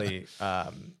definitely,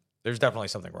 there's definitely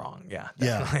something wrong. Yeah.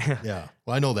 Definitely. Yeah.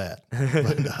 Well, I know that.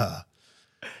 But,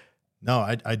 no,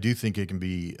 I do think it can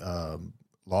be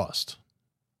lost,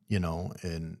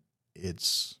 and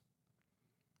it's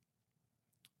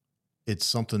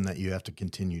something that you have to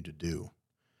continue to do,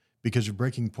 because your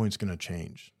breaking point's going to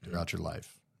change throughout your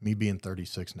life. Me being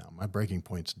 36 now, my breaking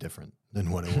point's different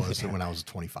than what it was when I was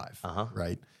 25,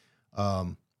 right?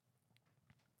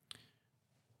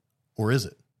 Or is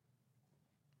it?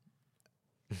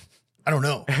 I don't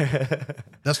know.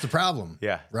 That's the problem.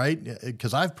 Yeah. Right?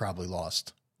 Because I've definitely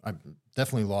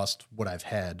lost what I've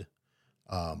had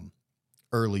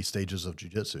early stages of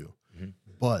jiu-jitsu,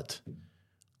 but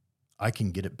I can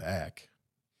get it back.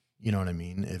 You know what I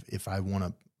mean? If I want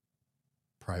to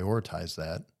prioritize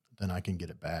that, then I can get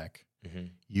it back.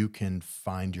 You can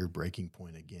find your breaking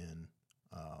point again,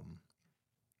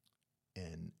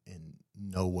 and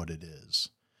know what it is.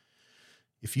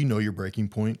 If you know your breaking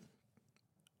point,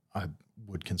 I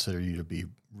would consider you to be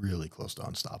really close to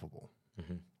unstoppable.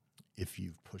 If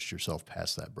you've pushed yourself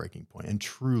past that breaking point and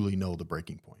truly know the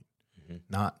breaking point,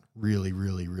 not really,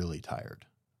 really, really tired.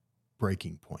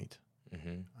 Breaking point.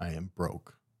 I am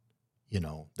broke.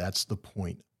 That's the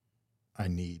point I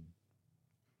need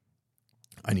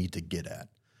to get at,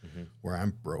 where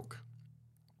I'm broke.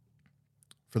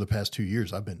 For the past 2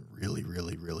 years, I've been really,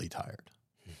 really, really tired,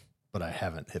 but I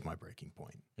haven't hit my breaking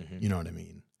point. You know what I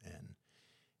mean?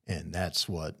 And that's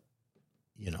what,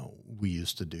 we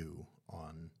used to do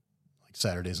on like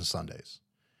Saturdays and Sundays.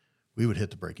 We would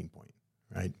hit the breaking point,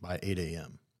 right? By 8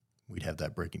 a.m., we'd have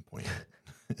that breaking point.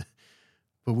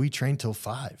 But we trained till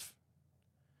 5.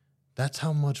 That's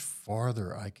how much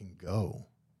farther I can go.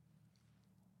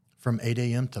 From 8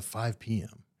 a.m. to 5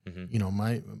 p.m.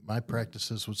 My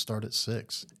practices would start at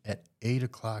 6. At 8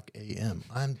 o'clock a.m.,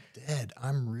 I'm dead.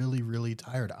 I'm really, really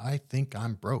tired. I think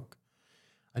I'm broke.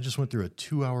 I just went through a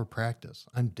 2-hour practice.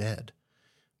 I'm dead.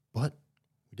 But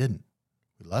we didn't.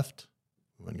 We left.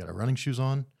 We went and got our running shoes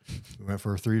on. We went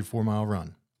for a 3 to 4 mile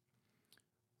run.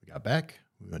 We got back.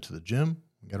 We went to the gym.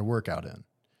 We got a workout in.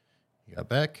 You got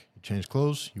back. You changed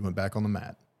clothes. You went back on the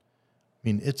mat. I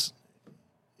mean,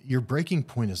 your breaking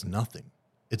point is nothing.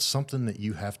 It's something that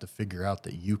you have to figure out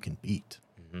that you can beat.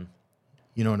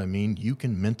 You know what I mean? You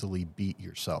can mentally beat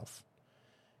yourself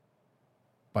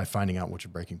by finding out what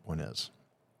your breaking point is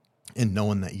and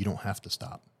knowing that you don't have to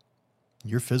stop.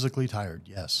 You're physically tired,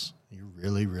 yes. You're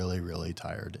really, really, really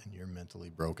tired, and you're mentally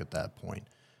broke at that point.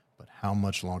 But how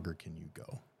much longer can you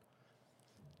go?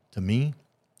 To me,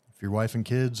 if your wife and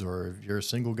kids, or if you're a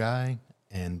single guy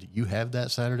and you have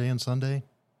that Saturday and Sunday,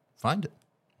 find it.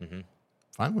 Mm-hmm.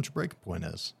 Find what your breaking point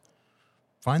is.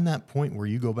 Find that point where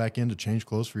you go back in to change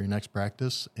clothes for your next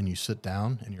practice, and you sit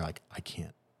down and you're like, I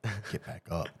can't get back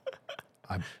up.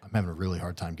 I'm having a really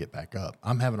hard time get back up.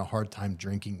 I'm having a hard time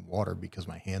drinking water because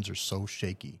my hands are so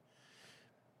shaky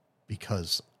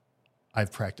because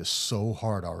I've practiced so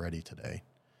hard already today.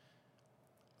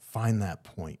 Find that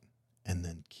point and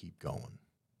then keep going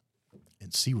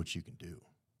and see what you can do.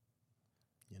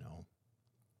 You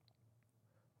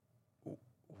know,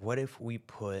 what if we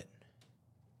put,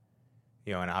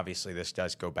 and obviously this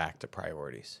does go back to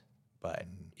priorities, but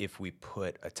if we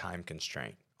put a time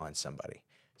constraint on somebody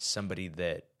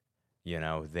that,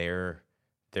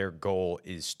 their goal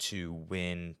is to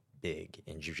win big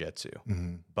in jiu-jitsu,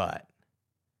 but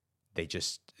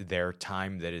their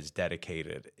time that is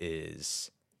dedicated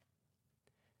is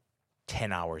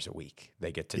 10 hours a week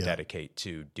they get to dedicate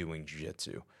to doing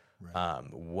jiu-jitsu.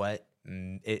 Right.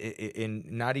 In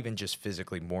not even just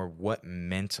physically, more what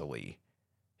mentally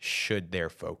should their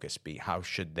focus be? How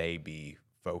should they be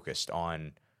focused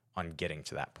on getting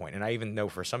to that point? And I even know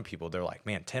for some people, they're like,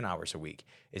 man, 10 hours a week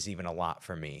is even a lot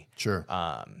for me. Sure.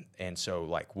 And so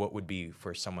like, what would be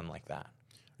for someone like that?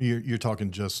 You're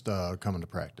talking just coming to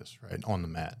practice, right? On the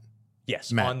mat.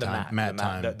 Yes, mat on the time, mat.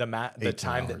 The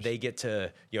time hours. that they get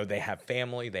to, they have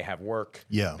family, they have work.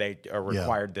 Yeah. They are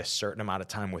required this certain amount of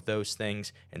time with those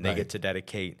things, and they get to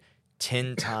dedicate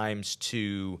 10 times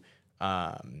to,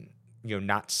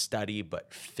 not study,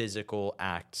 but physical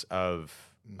acts of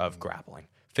grappling,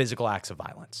 physical acts of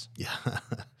violence. Yeah.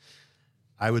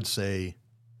 I would say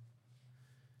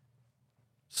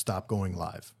stop going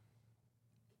live.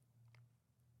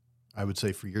 I would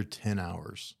say for your 10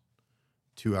 hours,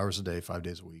 2 hours a day, 5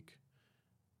 days a week,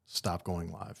 stop going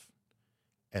live.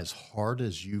 As hard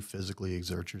as you physically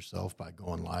exert yourself by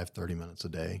going live 30 minutes a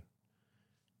day,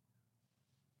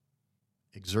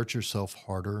 exert yourself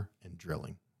harder in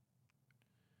drilling.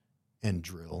 And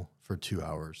drill for 2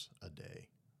 hours a day,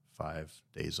 5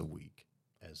 days a week,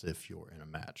 as if you're in a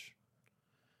match.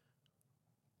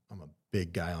 I'm a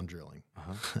big guy on drilling.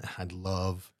 I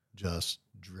love just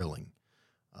drilling.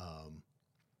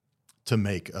 To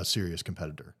make a serious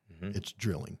competitor, it's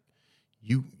drilling.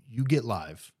 You get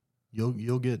live,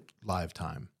 you'll get live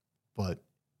time, but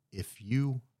if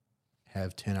you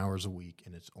have 10 hours a week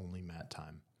and it's only mat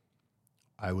time,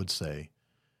 I would say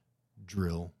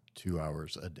drill 2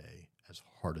 hours a day as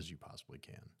hard as you possibly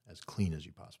can, as clean as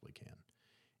you possibly can,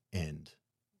 and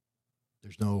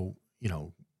there's no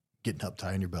getting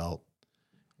uptight in your belt.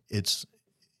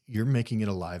 You're making it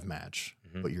a live match,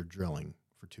 but you're drilling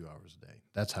for 2 hours a day.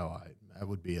 That's how that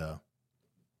would be a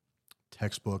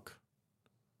textbook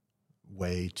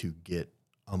way to get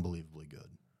unbelievably good.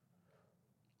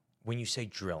 When you say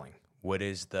drilling, what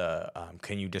is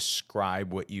can you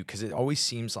describe because it always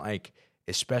seems like,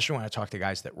 especially when I talk to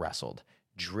guys that wrestled,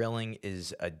 drilling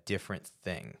is a different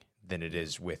thing than it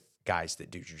is with guys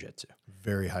that do jiu-jitsu.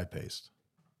 Very high-paced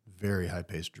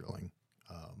drilling,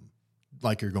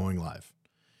 like you're going live.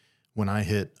 When I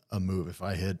hit a move, if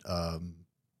I hit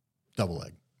double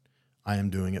leg, I am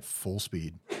doing it full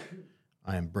speed.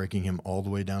 I am breaking him all the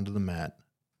way down to the mat,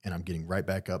 and I'm getting right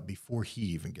back up before he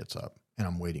even gets up, and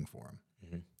I'm waiting for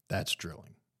him. That's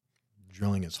drilling.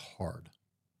 Drilling is hard.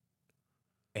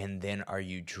 And then are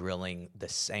you drilling the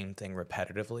same thing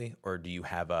repetitively, or do you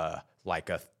have a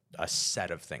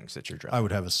set of things that you're drilling? I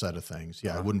would have a set of things.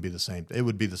 Yeah, It wouldn't be the same. It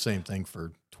would be the same thing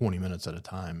for 20 minutes at a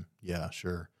time. Yeah,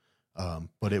 sure.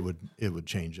 But it would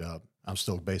change up. I'm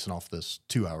still basing off this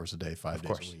 2 hours a day, 5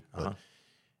 days a week. But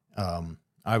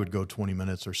I would go 20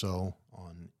 minutes or so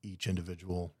on each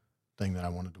individual thing that I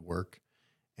wanted to work,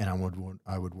 and I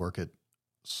would work it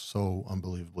so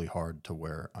unbelievably hard to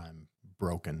where I'm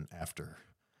broken after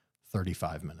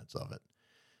 35 minutes of it,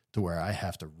 to where I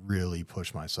have to really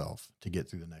push myself to get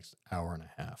through the next hour and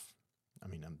a half. I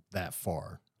mean, I'm that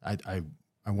far. I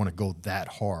want to go that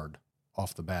hard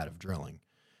off the bat of drilling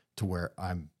to where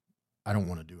I don't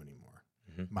want to do anymore.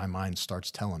 My mind starts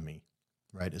telling me,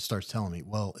 right? It starts telling me,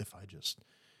 well, if I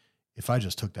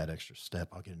just took that extra step,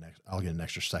 I'll get an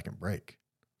extra second break,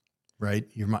 right?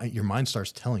 Your mind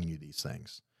starts telling you these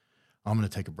things. I'm going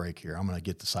to take a break here. I'm going to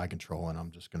get the side control, and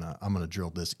I'm going to drill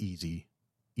this easy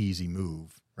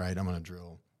move, right? I'm going to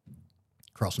drill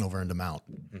crossing over into mount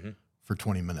for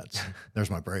 20 minutes.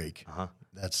 There's my break.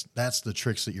 That's the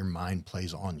tricks that your mind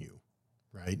plays on you,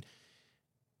 right?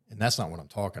 And that's not what I'm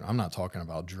talking. I'm not talking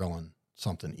about drilling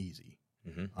something easy.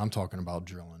 Mm-hmm. I'm talking about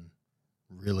drilling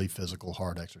really physical,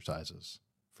 hard exercises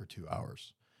for 2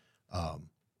 hours.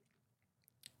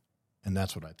 And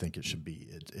that's what I think it should be.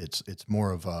 It's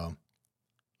more of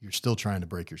you're still trying to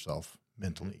break yourself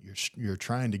mentally. Mm-hmm. You're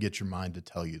trying to get your mind to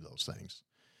tell you those things,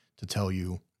 to tell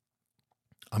you,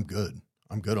 I'm good.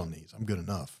 I'm good on these. I'm good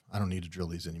enough. I don't need to drill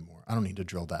these anymore. I don't need to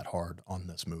drill that hard on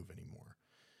this move anymore.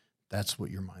 That's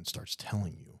what your mind starts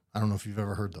telling you. I don't know if you've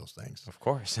ever heard those things. Of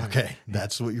course. Okay.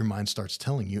 That's what your mind starts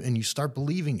telling you, and you start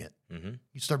believing it. Mm-hmm.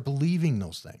 You start believing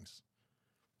those things.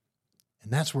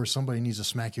 And that's where somebody needs to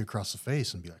smack you across the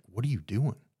face and be like, what are you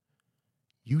doing?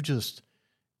 You just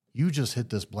hit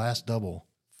this blast double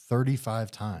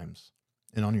 35 times.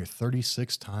 And on your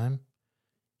 36th time,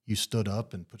 you stood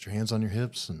up and put your hands on your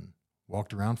hips and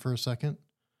walked around for a second.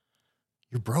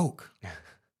 You're broke.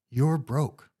 You're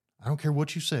broke. I don't care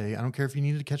what you say. I don't care if you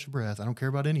needed to catch a breath. I don't care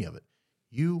about any of it.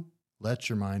 You let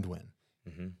your mind win.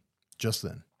 Mm-hmm. Just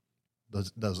then.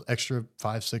 Those extra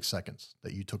 5-6 seconds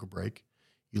that you took a break,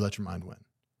 you let your mind win.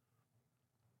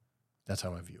 That's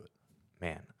how I view it.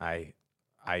 Man, I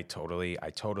totally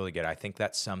get it. I think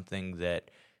that's something that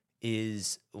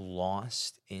is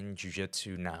lost in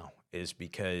jiu-jitsu now, is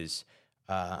because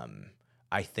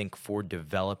I think for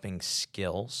developing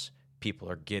skills, people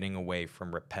are getting away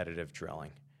from repetitive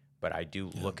drilling. But I do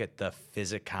look at the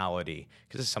physicality,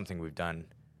 because it's something we've done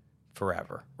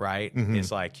forever, right? Mm-hmm.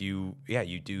 It's like you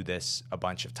do this a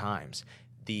bunch of times.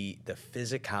 The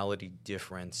physicality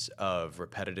difference of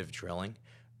repetitive drilling,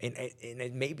 and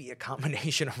it may be a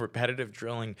combination of repetitive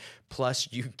drilling plus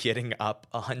you getting up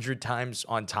 100 times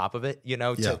on top of it,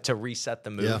 to reset the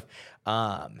move.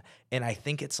 Yeah. And I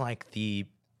think it's like it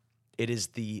is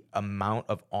the amount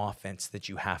of offense that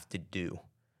you have to do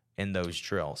in those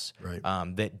drills, right,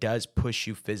 that does push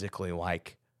you physically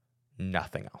like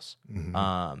nothing else.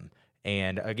 Mm-hmm.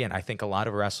 And again, I think a lot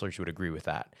of wrestlers would agree with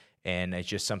that. And it's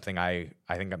just something I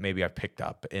think maybe I've picked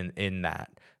up in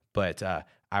that. But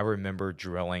I remember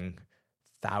drilling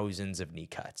thousands of knee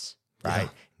cuts, right?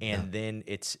 Yeah. And then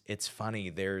it's funny.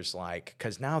 There's like,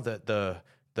 because now the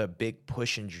big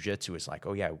push in jiu-jitsu is like,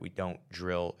 oh yeah, we don't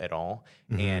drill at all.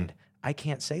 Mm-hmm. And I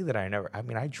can't say that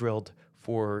I drilled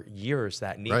for years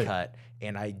that knee cut,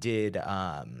 and I did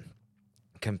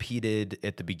competed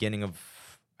at the beginning of,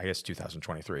 I guess,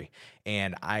 2023,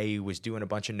 and I was doing a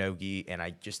bunch of no-gi, and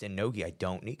in no-gi, I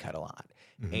don't knee cut a lot.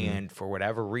 Mm-hmm. And for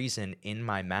whatever reason, in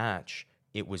my match,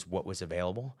 it was what was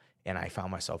available, and I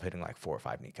found myself hitting like 4 or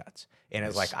 5 knee cuts. And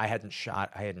it's like I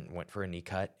hadn't went for a knee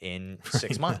cut in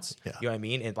 6 months. Yeah. You know what I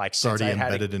mean? And like, it's already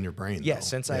embedded in your brain. Yeah,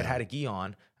 since I had a gi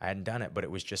on, I hadn't done it, but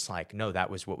it was just like, no, that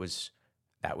was what was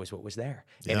there.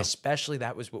 Yeah. And especially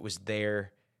that was what was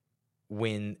there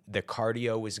when the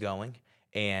cardio was going.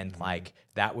 And like,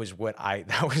 that was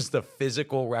the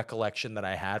physical recollection that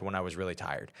I had when I was really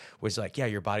tired, was like, yeah,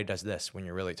 your body does this when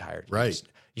you're really tired. Right.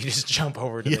 You just jump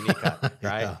over to the knee cut,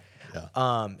 right?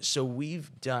 Yeah. So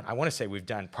I want to say we've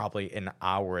done probably an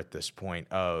hour at this point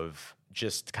of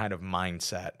just kind of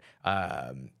mindset.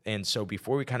 And so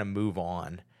before we kind of move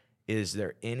on, is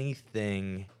there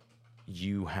anything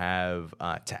you have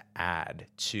to add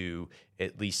to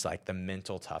at least like the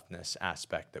mental toughness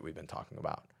aspect that we've been talking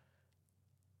about?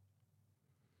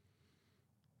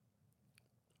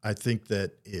 I think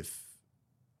that if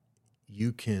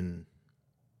you can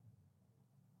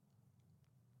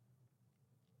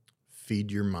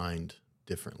feed your mind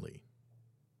differently,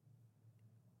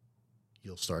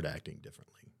 you'll start acting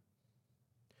differently.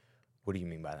 What do you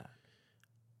mean by that?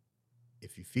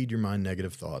 If you feed your mind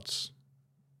negative thoughts,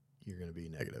 you're going to be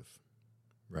negative,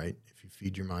 right? If you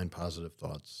feed your mind positive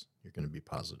thoughts, you're going to be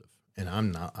positive. And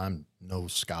I'm no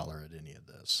scholar at any of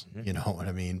this, mm-hmm. You know what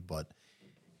I mean? But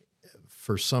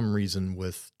for some reason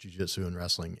with jiu-jitsu and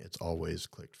wrestling, it's always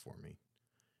clicked for me.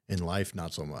 In life,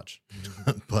 not so much.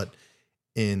 But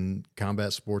in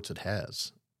combat sports, it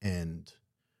has. And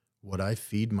what I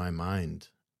feed my mind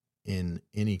in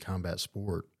any combat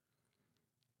sport,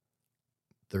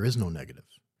 there is no negative.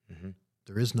 Mm-hmm.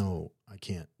 There is no, I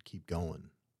can't keep going.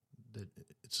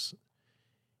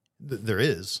 There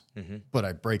is, mm-hmm. But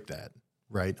I break that,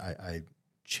 right? I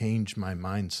change my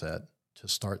mindset to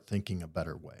start thinking a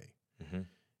better way. Mm-hmm.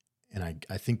 And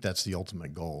I think that's the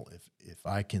ultimate goal. If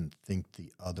I can think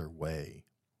the other way,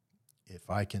 if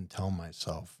I can tell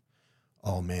myself,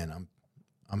 oh man,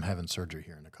 I'm having surgery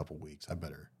here in a couple weeks, I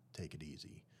better take it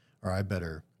easy, or I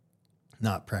better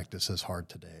not practice as hard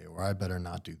today, or I better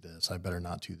not do this, I better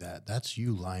not do that. That's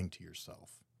you lying to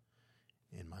yourself,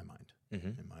 in my mind,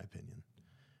 mm-hmm. in my opinion.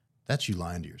 That's you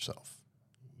lying to yourself.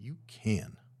 You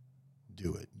can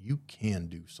do it. You can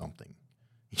do something.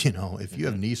 You know, if you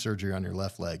have knee surgery on your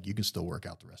left leg, you can still work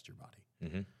out the rest of your body.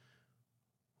 Mm-hmm.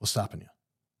 What's stopping you?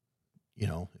 You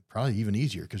know, probably even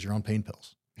easier because you're on pain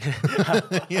pills.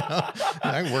 You know,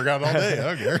 I can work out all day.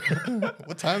 I don't care.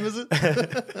 What time is it?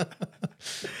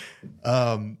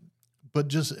 But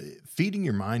just feeding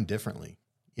your mind differently,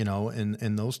 you know,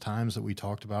 and those times that we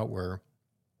talked about where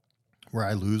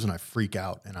I lose and I freak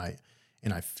out and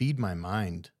I feed my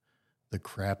mind the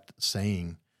crap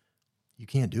saying, you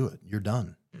can't do it. You're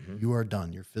done. Mm-hmm. You are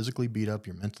done. You're physically beat up.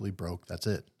 You're mentally broke. That's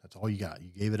it. That's all you got. You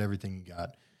gave it everything you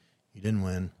got. You didn't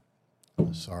win.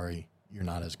 Sorry. You're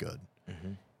not as good.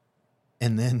 Mm-hmm.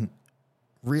 And then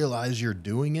realize you're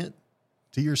doing it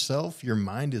to yourself. Your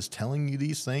mind is telling you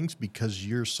these things because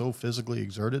you're so physically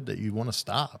exerted that you want to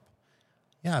stop.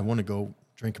 Yeah, I want to go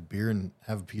drink a beer and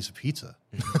have a piece of pizza.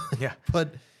 Yeah.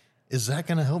 But is that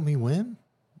going to help me win?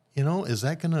 You know, is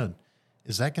that going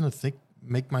to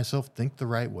make myself think the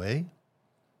right way?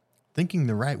 Thinking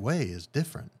the right way is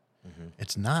different. Mm-hmm.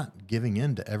 It's not giving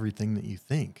in to everything that you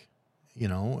think. You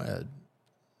know,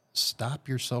 stop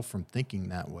yourself from thinking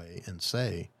that way and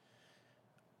say,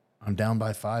 I'm down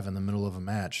by 5 in the middle of a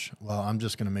match. Well, I'm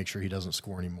just going to make sure he doesn't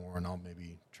score anymore, and I'll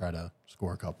maybe try to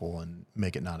score a couple and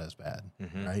make it not as bad,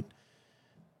 mm-hmm. right?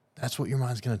 That's what your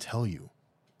mind's going to tell you.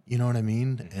 You know what I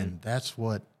mean? Mm-hmm. And that's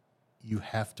what you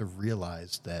have to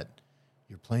realize, that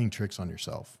you're playing tricks on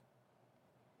yourself.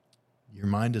 Your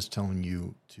mind is telling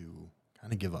you to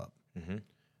kind of give up, mm-hmm.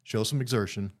 show some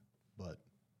exertion, but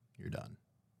you're done.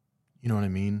 You know what I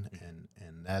mean? Mm-hmm.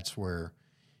 And that's where,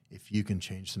 if you can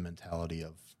change the mentality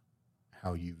of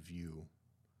how you view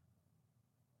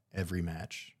every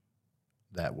match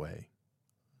that way,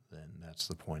 then that's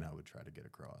the point I would try to get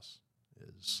across,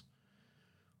 is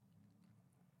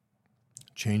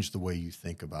change the way you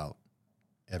think about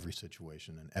every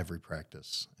situation and every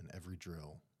practice and every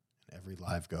drill and every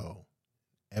live go,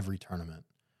 every tournament.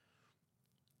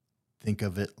 Think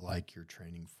of it like you're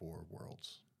training for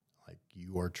Worlds. Like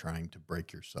you are trying to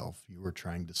break yourself. You are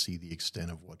trying to see the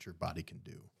extent of what your body can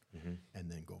do, mm-hmm. and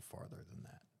then go farther than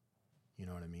that. You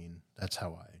know what I mean? That's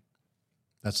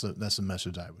the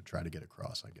message I would try to get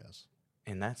across, I guess.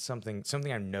 And that's something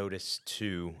I've noticed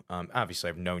too. Obviously,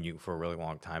 I've known you for a really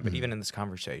long time, but mm-hmm. even in this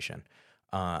conversation,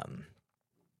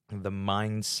 the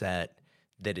mindset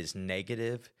that is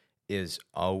negative is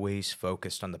always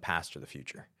focused on the past or the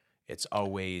future. It's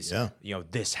always,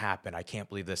 this happened. I can't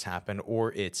believe this happened.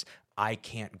 Or it's, I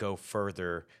can't go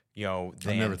further, than,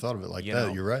 I never thought of it like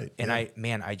that. You're right. And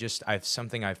I've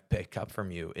something I've picked up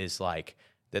from you is like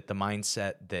that the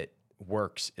mindset that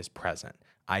works is present.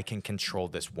 I can control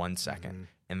this 1 second, mm-hmm.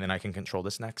 and then I can control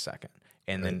this next second.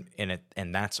 And then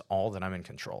and that's all that I'm in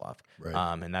control of. Right.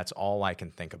 And that's all I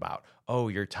can think about. Oh,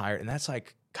 you're tired. And that's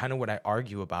like kind of what I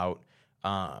argue about,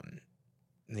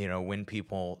 when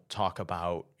people talk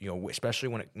about, especially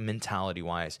when mentality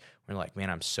wise, we're like, man,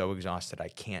 I'm so exhausted, I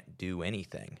can't do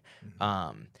anything.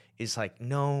 Mm-hmm. It's like,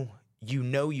 no,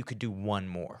 you could do one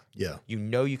more. Yeah.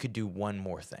 You could do one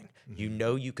more thing.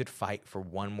 Mm-hmm. You could fight for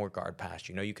one more guard pass.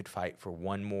 You could fight for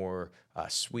one more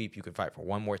sweep. You could fight for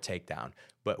one more takedown.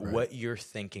 But what you're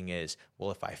thinking is,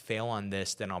 well, if I fail on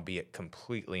this, then I'll be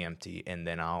completely empty, and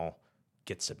then I'll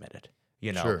get submitted.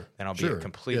 Then I'll be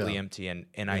completely empty.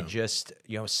 And I just,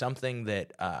 something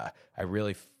that I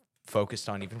really focused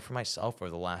on even for myself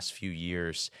over the last few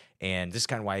years. And this is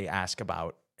kind of why I ask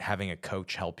about having a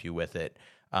coach help you with it.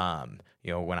 When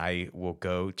I will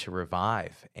go to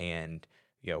Revive and,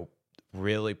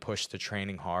 really push the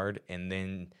training hard, and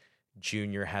then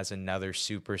Junior has another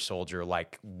super soldier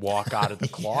like walk out of the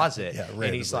closet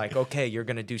and he's like, okay, you're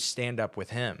going to do stand up with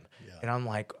him. Yeah. And I'm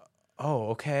like, oh,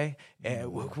 okay.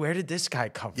 Where did this guy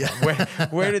come from?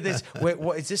 Where did this?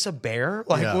 What is this, a bear?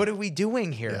 Like, what are we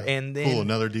doing here? Yeah. And then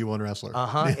another D1 wrestler.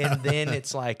 And then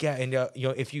it's like,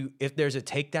 if there's a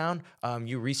takedown,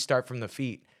 you restart from the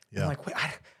feet. Yeah. I'm like, wait,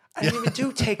 I didn't even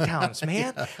do takedowns,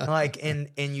 man. Like, and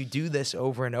you do this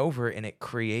over and over, and it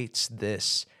creates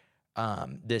this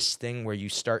this thing where you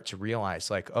start to realize,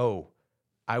 like, oh,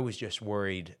 I was just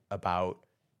worried about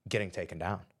getting taken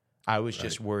down. I was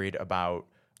just worried about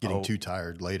getting too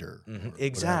tired later. Mm-hmm.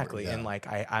 Exactly. Yeah. And like,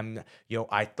 I'm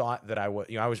I thought that I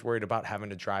was worried about having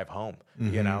to drive home,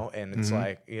 mm-hmm. And it's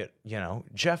mm-hmm. like,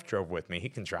 Jeff drove with me. He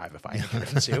can drive if I need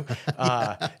him to.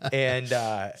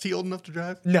 Is he old enough to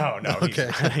drive? No, okay.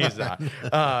 He's not.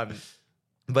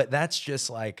 But that's just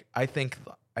like, I think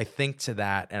to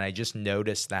that, and I just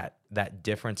noticed that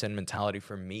difference in mentality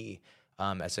for me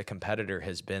as a competitor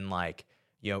has been like,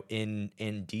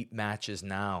 in deep matches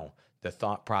now, the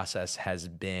thought process has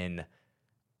been,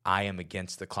 I am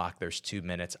against the clock. There's 2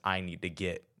 minutes. I need to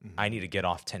get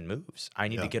off 10 moves. I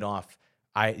need to get off.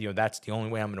 That's the only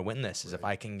way I'm going to win this is if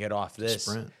I can get off this.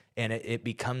 Sprint. And it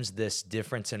becomes this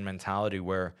difference in mentality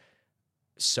where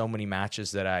so many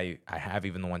matches that I have,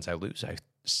 even the ones I lose, I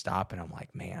stop and I'm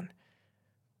like, man,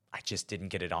 I just didn't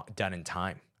get it done in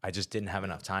time. I just didn't have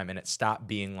enough time. And it stopped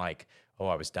being like, oh,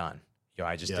 I was done.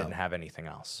 I just didn't have anything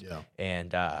else. Yeah.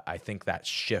 And I think that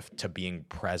shift to being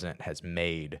present has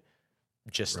made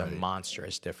just a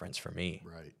monstrous difference for me.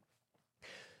 Right.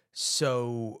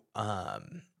 So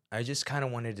I just kind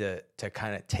of wanted to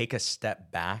kind of take a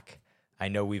step back. I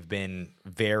know we've been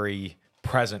very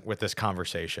present with this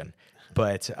conversation,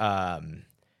 but I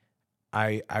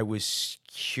was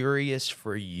curious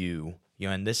for you,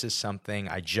 and this is something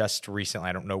I just recently,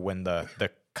 I don't know when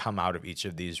the come out of each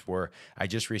of these were, I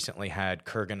just recently had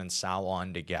Kurgan and Sal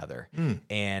on together,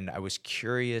 and I was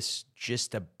curious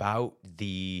just about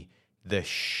the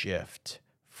shift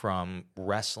from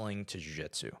wrestling to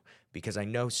jiu-jitsu, because I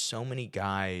know so many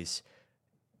guys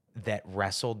that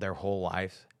wrestled their whole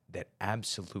life that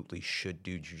absolutely should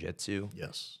do jiu-jitsu.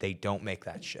 Yes. They don't make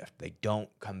that shift. They don't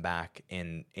come back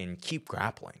and keep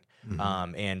grappling.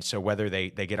 And so whether they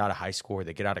get out of high school or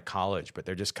they get out of college, but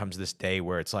there just comes this day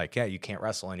where it's like, yeah, you can't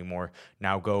wrestle anymore.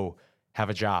 Now go have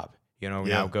a job,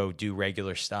 now go do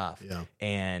regular stuff. Yeah.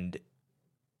 And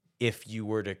if you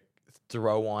were to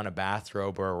throw on a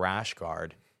bathrobe or a rash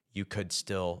guard, you could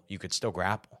still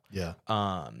grapple. Yeah.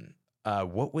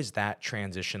 What was that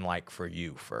transition like for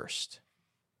you first?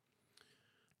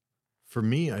 For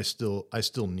me, I still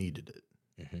needed it.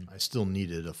 I still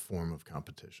needed a form of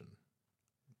competition.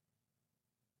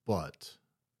 But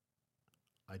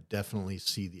I definitely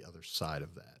see the other side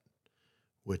of that,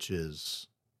 which is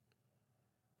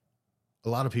a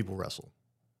lot of people wrestle.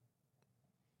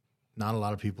 Not a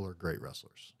lot of people are great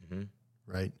wrestlers,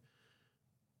 right?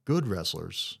 Good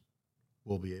wrestlers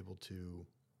will be able to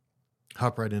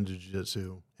hop right into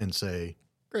jiu-jitsu and say,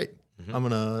 great, I'm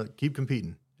going to keep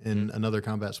competing in another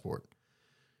combat sport.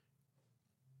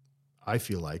 I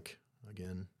feel like,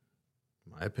 again,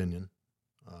 my opinion,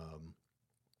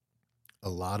 a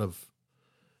lot of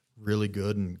really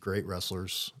good and great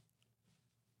wrestlers,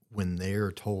 when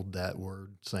they're told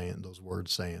those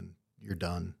words saying, you're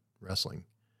done wrestling,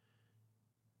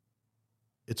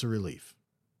 it's a relief.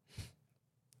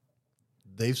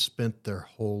 They've spent their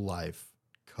whole life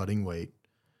cutting weight,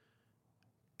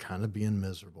 kind of being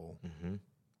miserable.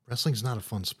 Wrestling's not a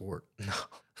fun sport. No,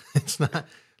 it's not.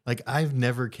 Like, I've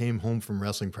never came home from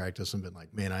wrestling practice and been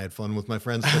like, man, I had fun with my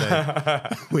friends today.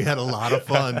 We had a lot of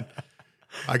fun.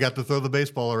 I got to throw the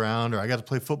baseball around, or I got to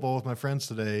play football with my friends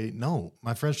today. No,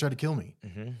 my friends tried to kill me.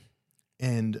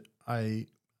 And I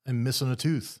am missing a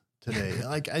tooth today.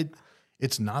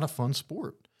 It's not a fun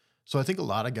sport. So I think a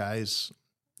lot of guys,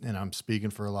 and I'm speaking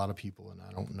for a lot of people, and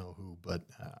I don't know who, but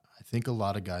I think a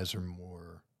lot of guys are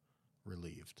more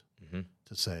relieved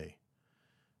to say,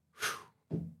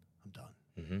 I'm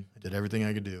done. I did everything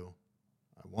I could do.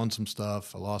 I won some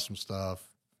stuff. I lost some stuff.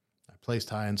 I placed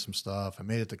high in some stuff. I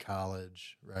made it to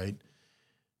college, right?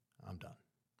 I'm done.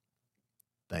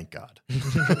 Thank God.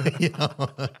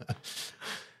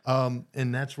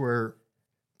 And that's where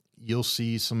you'll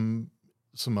see some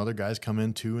other guys come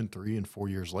in 2 and 3 and 4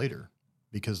 years later,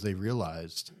 because they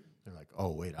realized, they're like,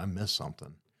 oh, wait, I missed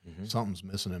something. Something's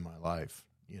missing in my life,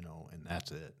 and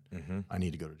that's it. I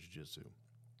need to go to jiu-jitsu.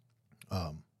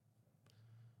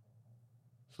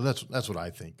 So that's what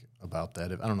I think about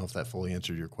that. I don't know if that fully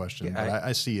answered your question, but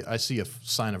I see a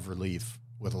sign of relief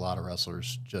with a lot of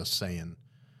wrestlers just saying,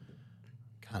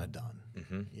 kind of done.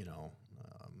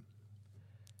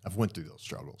 I've went through those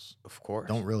struggles. Of course.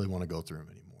 Don't really want to go through them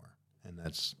anymore. And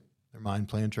that's their mind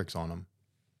playing tricks on them.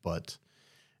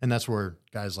 And that's where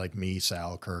guys like me,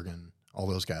 Sal, Kurgan, all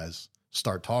those guys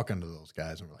start talking to those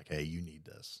guys, and we're like, hey, you need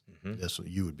this.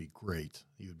 You would be great.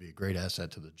 You would be a great asset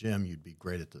to the gym. You'd be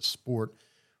great at this sport.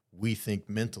 We think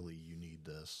mentally you need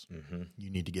this. You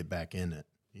need to get back in it,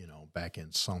 back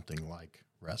in something like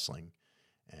wrestling.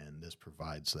 And this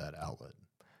provides that outlet,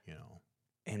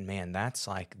 And man, that's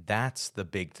the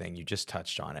big thing. You just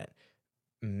touched on it.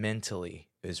 Mentally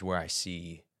is where I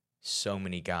see so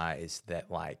many guys that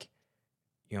I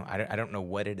don't know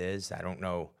what it is. I don't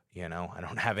know, I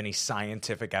don't have any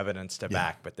scientific evidence to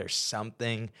back, but there's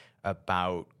something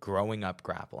about growing up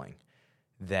grappling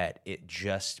that it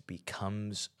just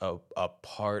becomes a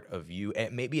part of you.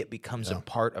 Maybe it becomes a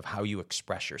part of how you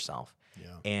express yourself.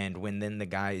 And when then the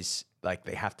guys,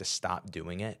 they have to stop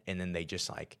doing it, and then they just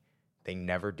they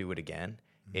never do it again.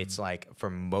 It's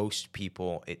for most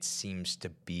people, it seems to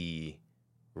be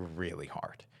really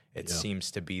hard. It seems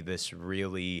to be this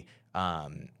really,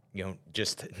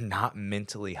 just not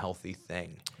mentally healthy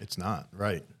thing. It's not,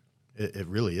 right. It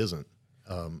really isn't,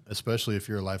 especially if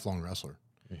you're a lifelong wrestler.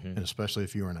 And especially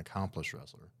if you were an accomplished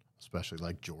wrestler, especially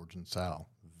like George and Sal,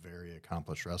 very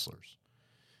accomplished wrestlers.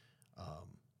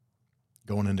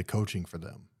 Going into coaching for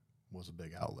them was a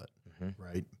big outlet,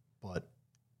 right? But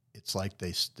it's like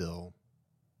they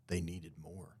needed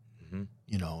more,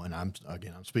 you know, and I'm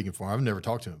speaking for them. I've never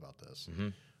talked to them about this,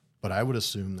 but I would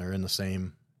assume they're in the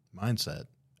same mindset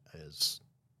as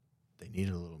they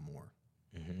needed a little more.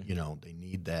 You know, they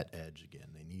need that edge again.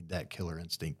 They need that killer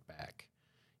instinct back.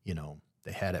 You know,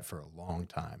 they had it for a long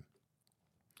time.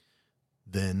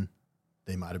 Then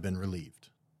they might have been relieved.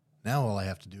 Now all I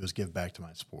have to do is give back to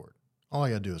my sport. All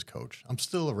I got to do is coach. I'm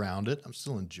still around it. I'm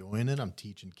still enjoying it. I'm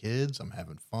teaching kids. I'm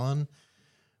having fun.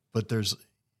 But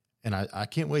and I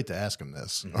can't wait to ask them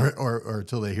this or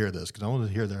until they hear this, because I want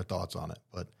to hear their thoughts on it.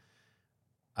 But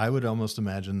I would almost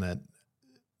imagine that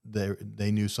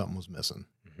they knew something was missing.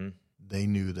 They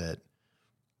knew that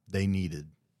they needed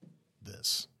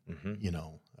this, you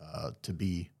know, to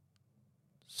be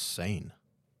sane,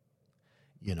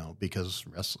 you know, because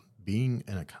being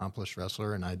an accomplished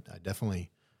wrestler, and I definitely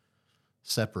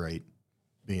separate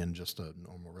being just a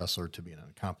normal wrestler to being an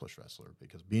accomplished wrestler,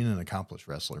 because being an accomplished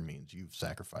wrestler means you've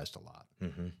sacrificed a lot.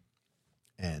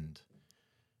 And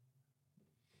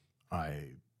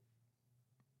I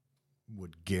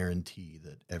would guarantee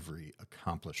that every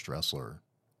accomplished wrestler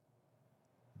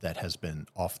that has been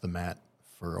off the mat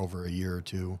for over a year or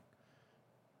two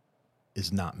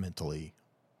is not mentally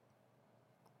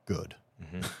good.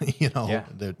 You know,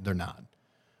 they're not.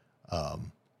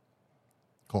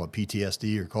 Call it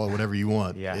PTSD or call it whatever you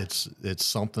want. It's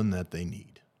something that they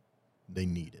need. They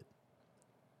need it.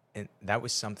 And that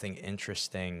was something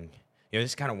interesting. You know,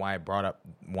 this is kind of why I brought up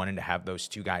wanting to have those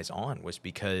two guys on, was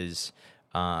because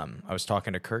I was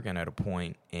talking to Kurgan at a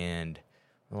point, and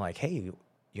I'm like, hey,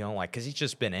 you know, like, because he's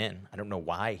just been in. I don't know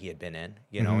why he had been in,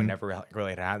 you know, and never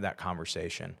really had that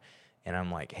conversation. And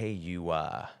I'm like, hey, you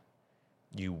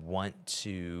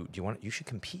should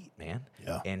compete, man.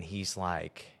 Yeah. And he's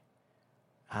like,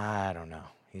 I don't know.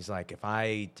 He's like, if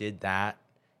I did that,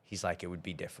 he's like, it would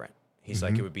be different. He's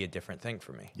like, it would be a different thing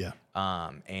for me. Yeah.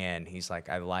 And he's like,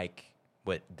 I like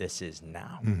what this is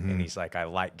now. And he's like, I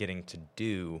like getting to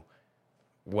do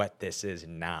what this is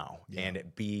now, and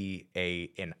it be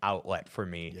an outlet for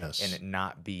me, and it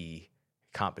not be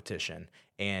competition.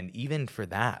 And even for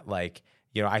that, like,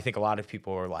 you know, I think a lot of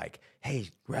people are like, hey,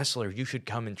 wrestler, you should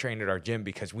come and train at our gym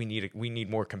because we need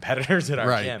more competitors at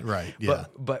our gym. Right. Yeah.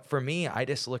 But for me, I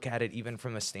just look at it even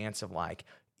from the stance of like,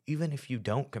 even if you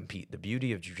don't compete, the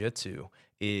beauty of jiu-jitsu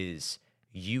is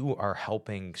you are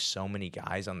helping so many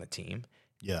guys on the team.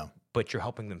 Yeah. But you're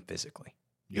helping them physically.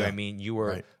 You know what I mean?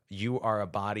 You are a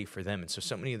body for them. And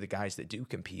so many of the guys that do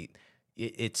compete,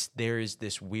 there is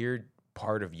this weird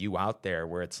part of you out there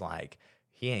where it's like,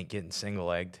 he ain't getting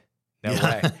single-legged. No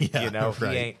way. You know, he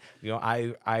ain't, you know,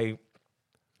 I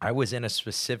was in a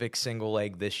specific single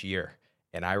leg this year,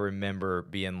 and I remember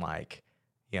being like,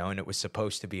 you know, and it was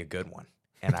supposed to be a good one.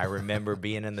 And I remember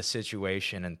being in the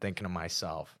situation and thinking to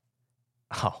myself,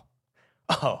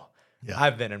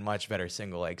 I've been in much better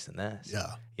single legs than this.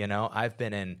 Yeah. You know, I've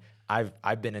been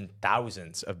in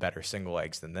thousands of better single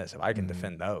legs than this. If I can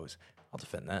defend those, I'll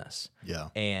defend this. Yeah.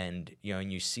 And, you know,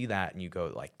 and you see that and you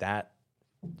go like that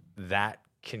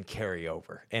can carry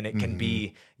over, and it can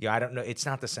be, you know, I don't know. It's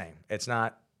not the same. It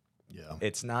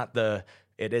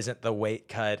isn't the weight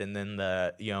cut and then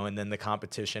the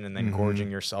competition and then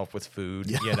gorging yourself with food,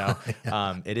 you know,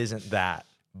 it isn't that,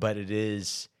 but it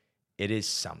is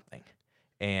something.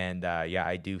 And,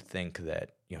 I do think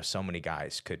that, you know, so many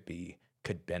guys could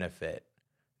benefit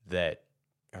that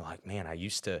are like, man, I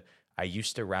used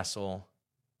to wrestle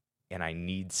and I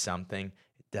need something.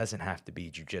 It doesn't have to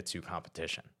be jiu-jitsu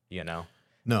competition, you know?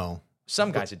 No.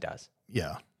 Some guys it does.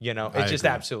 Yeah. You know, it just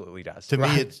absolutely does. To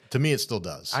me, it still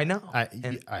does. I know. I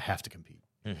have to compete.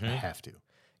 I have to.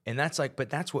 And that's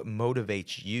what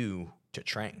motivates you to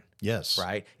train. Yes.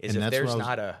 Right? Is if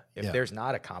there's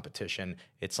not a competition,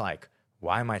 it's like,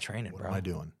 why am I training, bro? What am I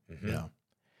doing? Yeah.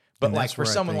 But like for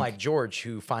someone like George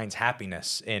who finds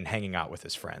happiness in hanging out with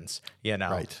his friends, you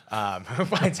know, who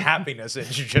finds happiness in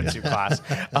jiu-jitsu class,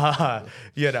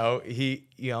 you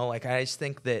know, like I just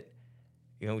think that,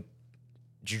 you know,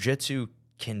 jiu-jitsu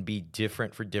can be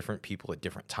different for different people at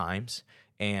different times.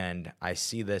 And I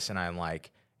see this and I'm like,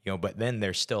 you know, but then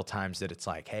there's still times that it's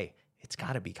like, hey, it's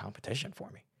got to be competition for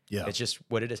me. Yeah. It's just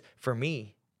what it is. For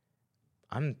me,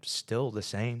 I'm still the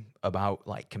same about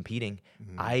like competing.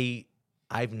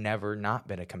 I've never not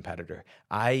been a competitor.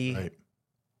 I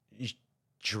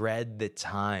dread the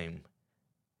time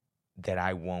that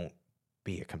I won't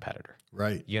be a competitor.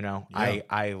 Right. You know, Yeah.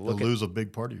 I look to lose a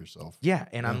big part of yourself. Yeah.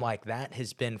 And I'm like, that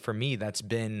has been, for me, that's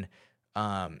been,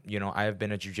 you know, I have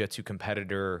been a jiu-jitsu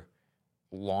competitor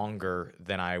longer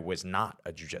than I was not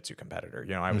a jiu-jitsu competitor.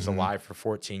 You know, I was alive for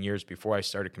 14 years before I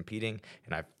started competing,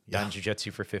 and I've done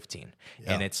jiu-jitsu for 15.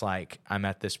 Yeah. And it's like, I'm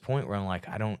at this point where I'm like,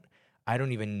 I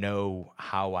don't even know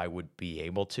how I would be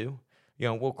able to. You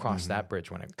know, we'll cross that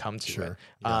bridge when it comes to it.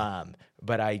 Yeah.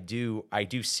 But I do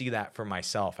see that for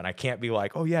myself, and I can't be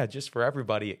like, oh yeah, just for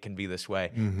everybody it can be this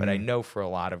way. But I know for a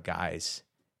lot of guys,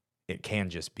 it can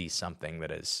just be something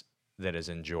that is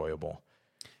enjoyable.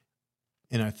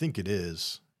 And I think it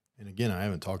is. And again, I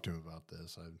haven't talked to him about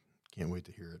this. I can't wait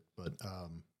to hear it. But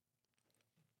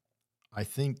I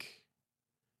think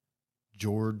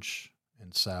George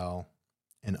and Sal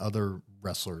and other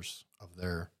wrestlers of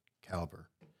their caliber,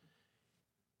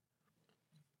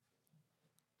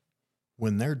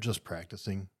 when they're just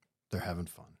practicing, they're having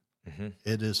fun.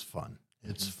 It is fun.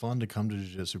 It's fun to come to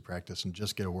jiu-jitsu practice and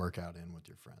just get a workout in with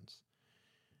your friends.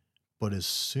 But as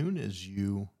soon as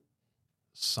you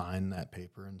sign that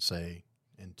paper and say,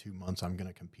 in 2 months, I'm going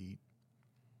to compete,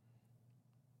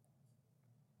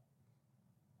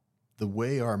 the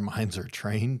way our minds are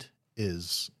trained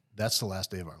is that's the last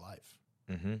day of our life.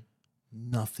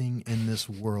 Nothing in this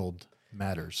world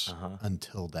matters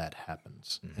until that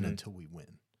happens and until we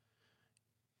win.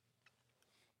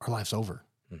 Our life's over.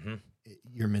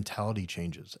 Your mentality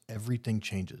changes. Everything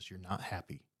changes. You're not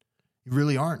happy. You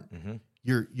really aren't.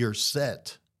 You're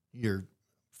set. You're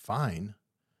fine.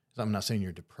 I'm not saying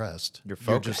you're depressed. You're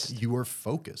focused. You are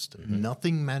focused.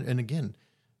 Nothing matters. And again,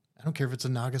 I don't care if it's a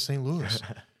Naga St. Louis.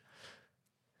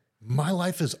 My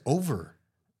life is over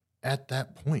at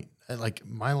that point. Like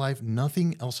my life,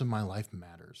 nothing else in my life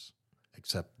matters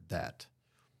except that.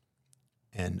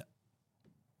 And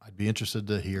I'd be interested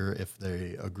to hear if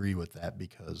they agree with that,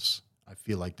 because I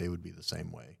feel like they would be the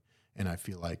same way. And I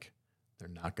feel like they're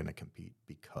not going to compete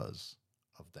because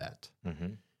of that.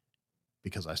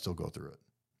 Because I still go through it.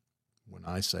 When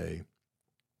I say,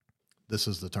 this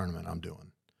is the tournament I'm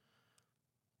doing,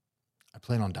 I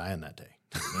plan on dying that day.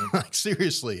 Like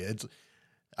seriously,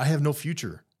 I have no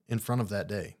future in front of that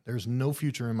day. There's no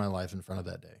future in my life in front of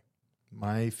that day.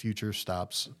 My future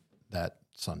stops that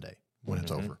Sunday when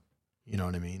it's over. You know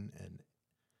what I mean? And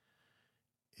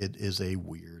it is a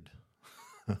weird,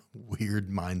 weird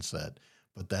mindset,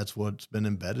 but that's what's been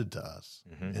embedded to us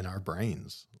in our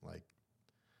brains. Like,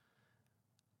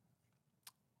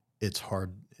 it's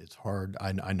hard. It's hard.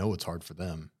 I know it's hard for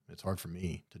them. It's hard for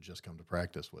me to just come to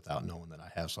practice without knowing that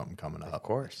I have something coming up. Of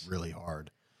course. It's really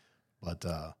hard. But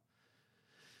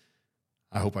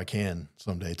I hope I can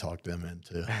someday talk them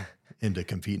into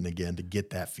competing again, to get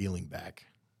that feeling back,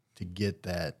 to get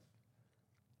that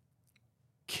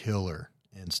killer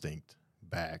instinct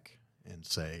back, and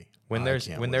say, when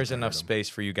there's enough space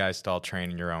for you guys to all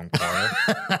train in your own corner,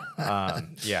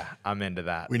 yeah, I'm into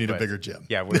that. We need a bigger gym.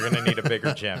 Yeah, we're gonna need a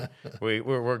bigger gym.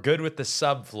 We're good with the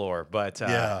subfloor, but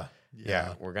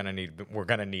yeah, we're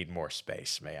gonna need more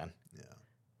space, man. Yeah,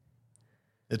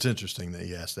 it's interesting that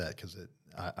you asked that, because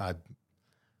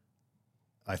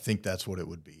I think that's what it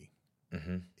would be.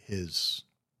 His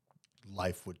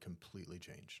life would completely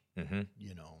change.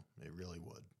 You know, it really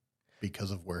would,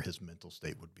 because of where his mental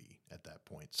state would be at that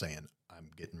point, saying, I'm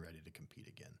getting ready to compete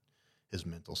again. His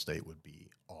mental state would be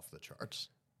off the charts,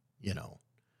 you know.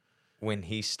 When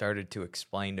he started to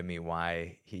explain to me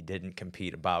why he didn't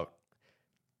compete about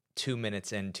 2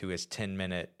 minutes into his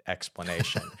 10-minute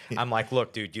explanation, I'm like,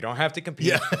 look, dude, you don't have to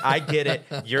compete. I get it.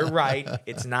 You're right.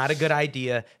 It's not a good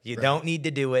idea. You don't need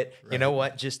to do it. You know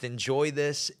what? Just enjoy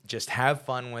this. Just have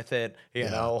fun with it. You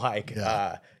know, like,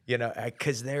 you know,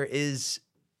 because there is,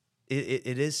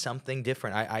 it is something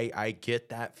different. I get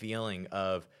that feeling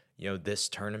of, you know, this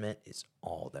tournament is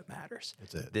all that matters.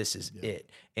 That's it. This is it.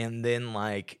 And then,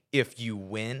 like, if you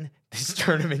win, this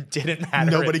tournament didn't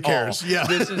matter. Nobody at cares. All. Yeah.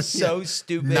 This is so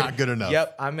stupid. Not good enough.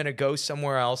 Yep. I'm going to go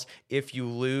somewhere else. If you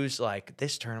lose, like,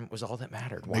 this tournament was all that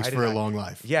mattered. Makes for a long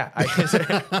life. Yeah.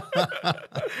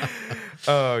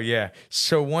 Oh, yeah.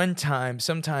 So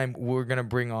sometime we're going to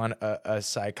bring on a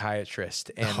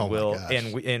psychiatrist,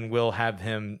 and we'll have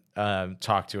him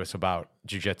talk to us about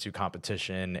jiu-jitsu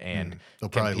competition and they'll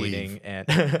probably competing leave. and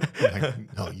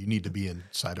Like, no, you need to be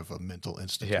inside of a mental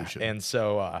institution. Yeah, and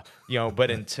so you know, but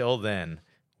until then,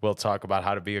 we'll talk about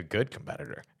how to be a good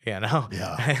competitor. You know,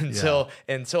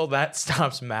 until that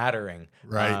stops mattering,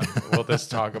 right? We'll just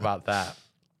talk about that.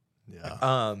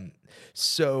 Yeah.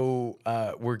 So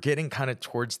we're getting kind of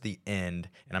towards the end,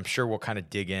 and I'm sure we'll kind of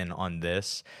dig in on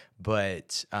this.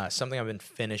 But something I've been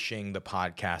finishing the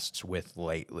podcasts with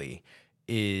lately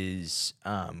is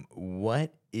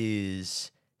what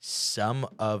is some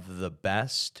of the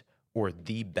best or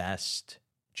the best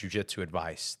jiu-jitsu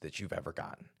advice that you've ever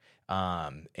gotten?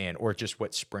 Or just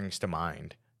what springs to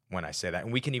mind when I say that.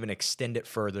 And we can even extend it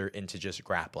further into just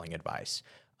grappling advice,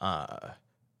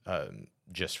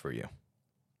 just for you.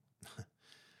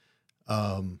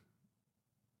 The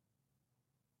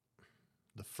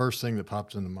first thing that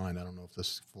pops into mind, I don't know if this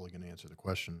is fully going to answer the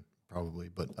question, probably,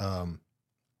 but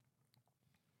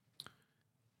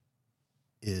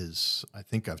is, I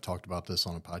think I've talked about this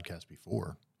on a podcast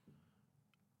before,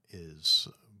 is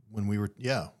when we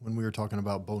were talking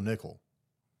about Bo Nickel.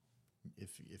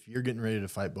 If you're getting ready to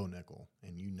fight Bo Nickel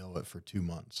and you know it for 2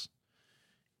 months,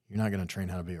 you're not going to train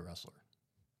how to be a wrestler,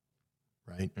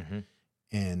 right? Mm-hmm.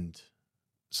 And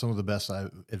some of the best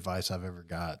advice I've ever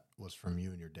got was from you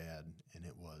and your dad, and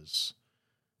it was,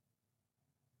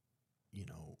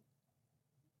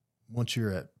 once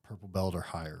you're at purple belt or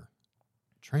higher,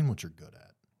 train what you're good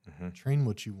at. Mm-hmm. Train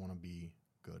what you want to be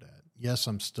good at. Yes,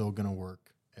 I'm still going to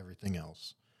work everything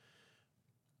else,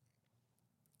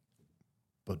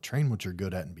 but train what you're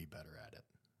good at and be better at it.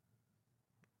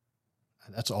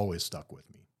 That's always stuck with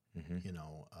me. Mm-hmm.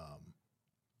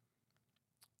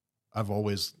 I've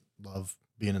always loved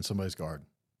being in somebody's guard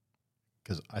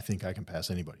because I think I can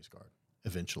pass anybody's guard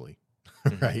eventually,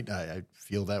 mm-hmm. right? I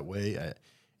feel that way.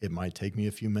 It might take me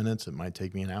a few minutes. It might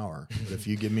take me an hour. But if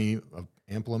you give me an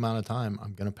ample amount of time,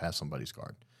 I'm going to pass somebody's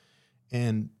guard.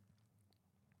 And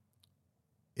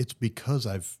it's because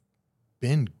I've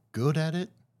been good at it,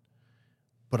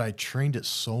 but I trained it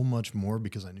so much more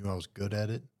because I knew I was good at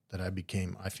it that I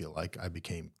feel like I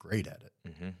became great at it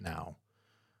mm-hmm. now.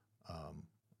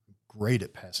 Great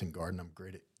at passing guard, and I'm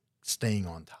great at staying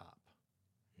on top.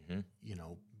 Mm-hmm.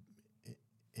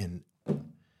 And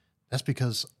that's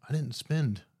because I didn't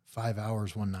spend 5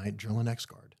 hours one night drilling X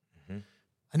guard. Mm-hmm.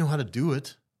 I know how to do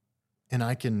it, and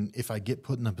I can, if I get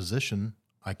put in a position,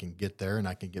 I can get there and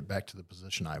I can get back to the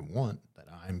position I want that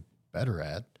I'm better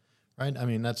at, right? I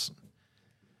mean, I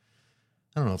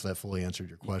don't know if that fully answered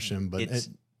your question, but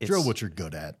drill what you're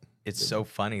good at. It's so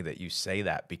funny that you say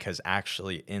that because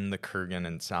actually in the Kurgan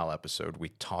and Sal episode, we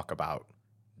talk about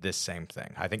this same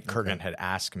thing. I think Kurgan had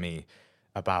asked me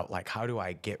about, like, how do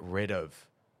I get rid of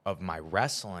my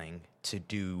wrestling to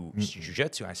do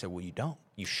jiu-jitsu? I said, well, you don't.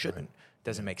 You shouldn't. Right.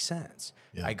 Doesn't make sense.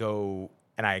 Yeah. I go,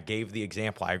 and I gave the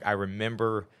example. I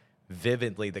remember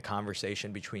vividly the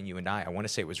conversation between you and I. I want to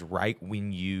say it was right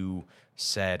when you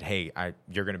said, hey,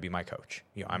 you're going to be my coach.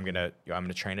 I'm going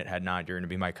to train at Head Nod. You're going to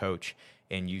be my coach.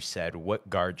 And you said, what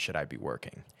guard should I be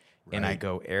working? Right. And I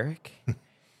go, Eric,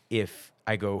 if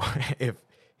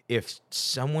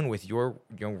someone with your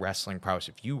wrestling prowess,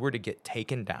 if you were to get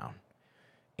taken down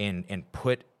and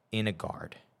put in a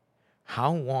guard,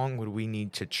 how long would we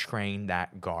need to train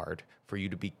that guard for you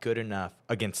to be good enough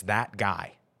against that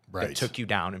guy that took you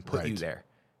down and put you there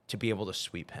to be able to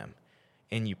sweep him?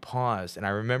 And you paused, and I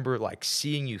remember like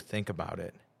seeing you think about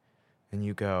it, and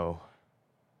you go,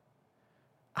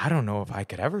 I don't know if I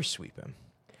could ever sweep him.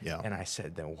 Yeah. And I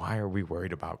said, then why are we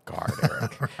worried about guard,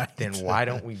 Eric? Then why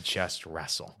don't we just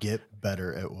wrestle? Get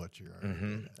better at what you're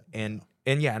mm-hmm. And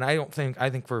I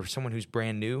think for someone who's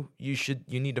brand new, you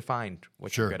need to find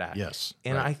what you're good at. Yes.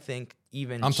 And I think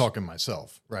even I'm talking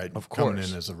myself, right? Of course. Coming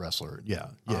in as a wrestler. Yeah.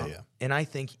 And I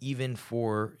think even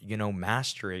for,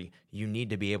 mastery, you need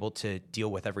to be able to deal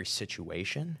with every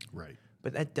situation. Right.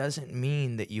 But that doesn't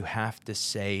mean that you have to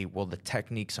say, well, the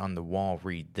techniques on the wall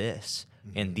read this,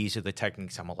 mm-hmm. and these are the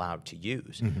techniques I'm allowed to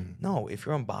use. Mm-hmm. No, if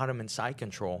you're on bottom and side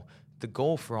control, the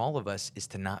goal for all of us is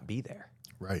to not be there.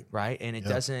 Right. Right. And it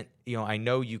doesn't, I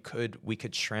know we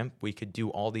could shrimp, we could do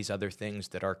all these other things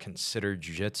that are considered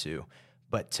jiu-jitsu,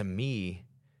 but to me,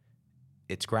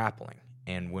 it's grappling.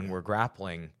 And when we're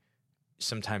grappling,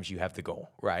 sometimes you have the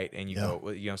goal, right? And you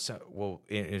go,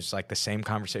 it's like the same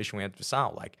conversation we had with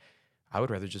Sal, like, I would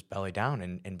rather just belly down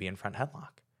and be in front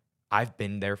headlock. I've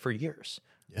been there for years.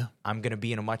 Yeah. I'm going to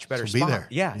be in a much better spot. Be there.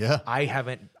 Yeah.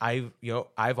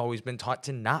 I've always been taught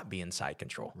to not be in side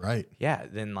control. Right. Yeah.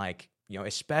 Then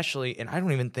especially, and I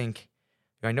don't even think,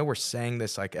 I know we're saying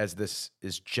this like as this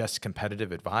is just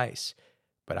competitive advice,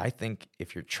 but I think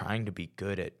if you're trying to be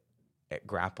good at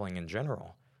grappling in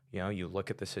general, you look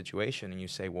at the situation and you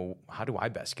say, well, how do I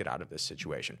best get out of this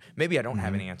situation? Maybe I don't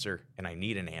have an answer and I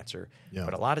need an answer,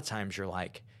 but a lot of times you're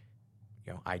like,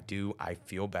 I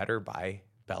feel better by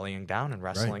bellying down and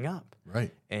wrestling up.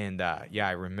 Right. And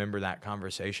I remember that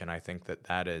conversation. I think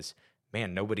that is,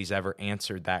 man, nobody's ever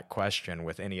answered that question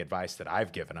with any advice that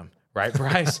I've given them, right,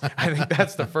 Bryce? I think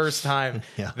that's the first time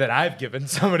that I've given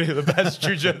somebody the best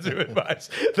jiu-jitsu advice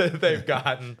that they've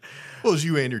gotten. Well, it was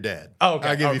you and your dad. Oh, okay.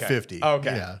 I'll give you 50.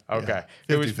 Okay. Yeah, Okay.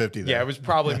 50-50 there. Yeah, it was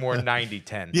probably more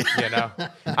 90-10, you know?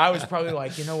 I was probably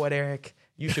like, you know what, Eric?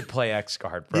 You should play X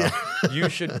guard, bro. You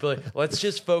should play. Let's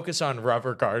just focus on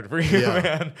rubber guard for you,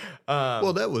 man.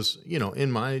 Well, that was,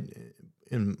 in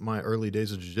my early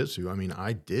days of jiu-jitsu, I mean,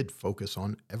 I did focus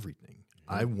on everything.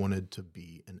 I wanted to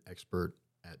be an expert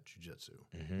at jiu-jitsu,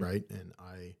 right? And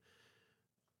I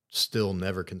still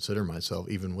never consider myself,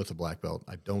 even with a black belt,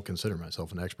 I don't consider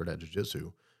myself an expert at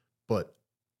jiu-jitsu, but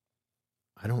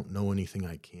I don't know anything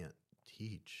I can't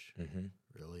teach,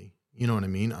 really. You know what I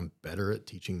mean? I'm better at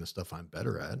teaching the stuff I'm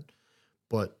better at,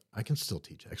 but I can still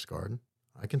teach X-guard.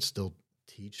 I can still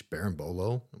teach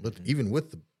Berimbolo, even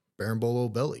with the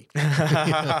Berimbolo belly.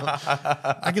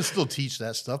 I can still teach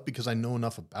that stuff because I know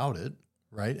enough about it,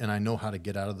 right? And I know how to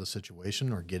get out of the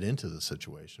situation or get into the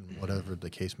situation, whatever the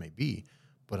case may be.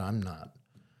 But I'm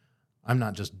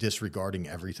not just disregarding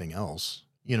everything else.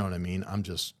 You know what I mean?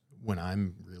 When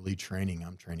I'm really training,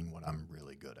 I'm training what I'm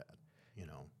really good at,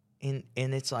 And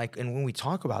it's like, and when we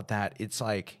talk about that, it's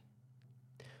like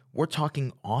we're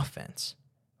talking offense,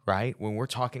 right? When we're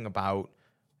talking about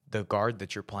the guard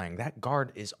that you're playing, that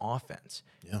guard is offense.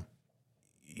 Yeah.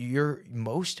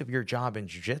 Most of your job in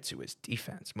jiu-jitsu is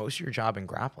defense. Most of your job in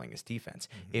grappling is defense.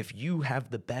 If you have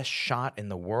the best shot in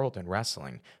the world in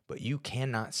wrestling, but you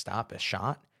cannot stop a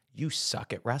shot, you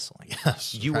suck at wrestling.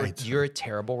 Yes, you're a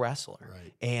terrible wrestler.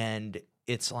 Right. And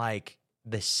it's like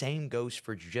the same goes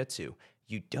for jiu-jitsu.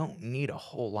 You don't need a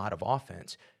whole lot of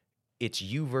offense. It's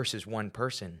you versus one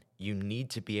person. You need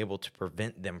to be able to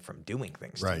prevent them from doing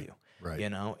things to you. Right.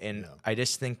 And I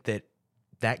just think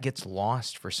that gets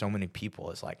lost for so many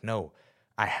people. It's like, no,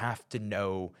 I have to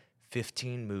know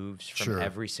 15 moves from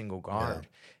every single guard.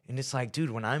 Yeah. And it's like,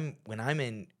 dude, when I'm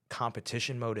in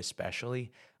competition mode,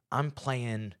 especially, I'm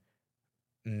playing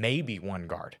maybe one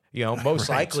guard. Most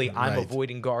likely I'm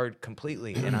avoiding guard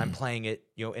completely, and I'm playing it,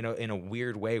 in a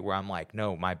weird way where I'm like,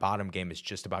 no, my bottom game is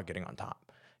just about getting on top.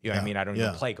 What I mean? I don't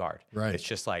even play guard. Right. It's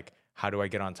just like, how do I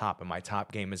get on top? And my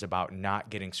top game is about not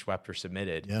getting swept or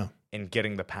submitted and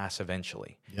getting the pass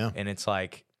eventually. Yeah. And it's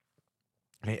like,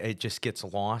 it just gets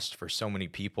lost for so many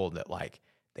people that like,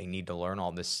 they need to learn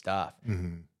all this stuff.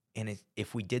 And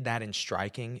if we did that in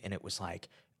striking and it was like,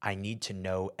 I need to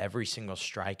know every single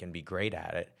strike and be great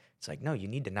at it. It's like, no, you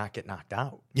need to not get knocked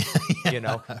out. You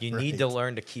need to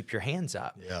learn to keep your hands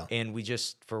up. Yeah. And we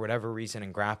just, for whatever reason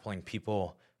in grappling,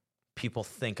 people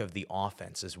think of the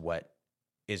offense as what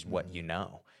you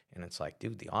know. And it's like,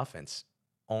 dude, the offense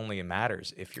only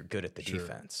matters if you're good at the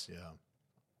defense. Yeah.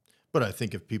 But I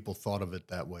think if people thought of it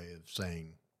that way, of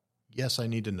saying, yes, I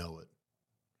need to know it,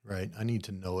 right? I need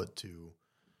to know it to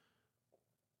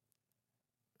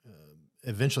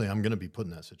eventually I'm going to be put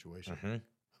in that situation.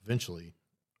 Eventually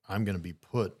I'm going to be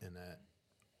put in that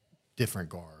different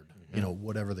guard,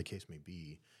 whatever the case may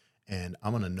be. And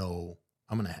I'm going to know,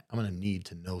 I'm going to need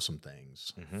to know some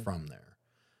things from there.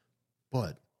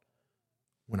 But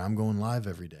when I'm going live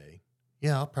every day,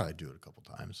 I'll probably do it a couple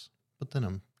times, but then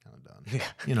I'm kind of done. Yeah.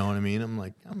 You know what I mean? I'm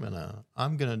like, I'm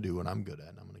gonna do what I'm good at,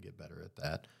 and I'm gonna get better at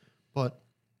that. But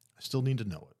I still need to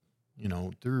know it.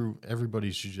 Through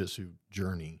everybody's jiu-jitsu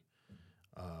journey,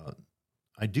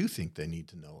 I do think they need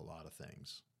to know a lot of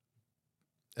things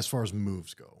as far as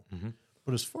moves go.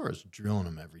 But as far as drilling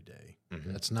them every day,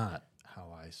 that's not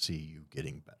how I see you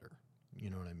getting better. You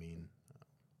know what I mean?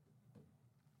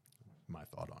 My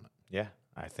thought on it. Yeah,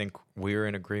 I think we're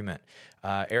in agreement.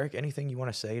 Eric, anything you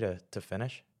want to say to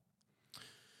finish?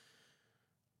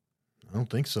 I don't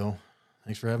think so.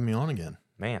 Thanks for having me on again.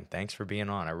 Man, thanks for being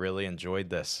on. I really enjoyed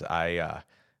this. I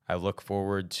look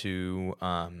forward to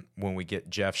when we get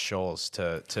Jeff Scholes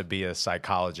to be a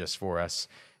psychologist for us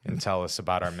and tell us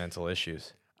about our mental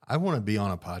issues. I want to be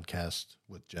on a podcast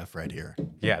with Jeff right here.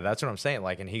 Yeah, that's what I'm saying.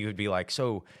 Like, and he would be like,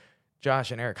 so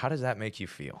Josh and Eric, how does that make you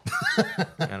feel?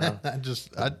 I'm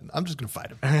just gonna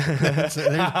fight him.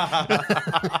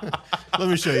 Let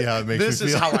me show you how it makes me feel. This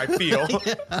is how I feel.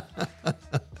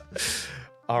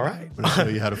 All right. I'm gonna show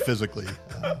you how to physically.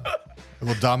 It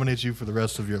will dominate you for the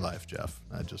rest of your life, Jeff.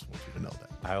 I just want you to know that.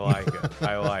 I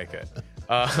like it.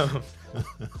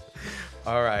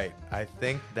 All right. I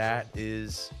think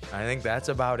that's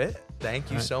about it. Thank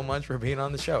you so much for being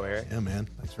on the show, Eric. Yeah, man.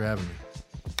 Thanks for having me.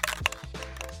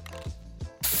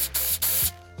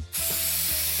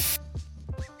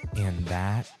 And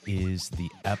that is the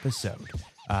episode.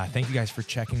 Thank you guys for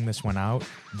checking this one out.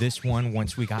 This one,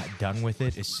 once we got done with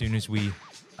it, as soon as we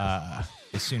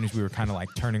were kind of like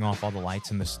turning off all the lights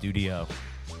in the studio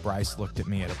Bryce looked at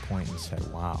me at a point and said,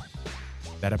 wow,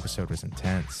 that episode was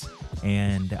intense.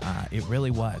 And it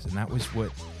really was. And that was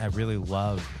what I really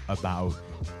love about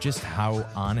just how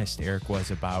honest Eric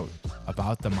was about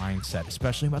the mindset,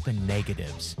 especially about the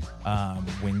negatives,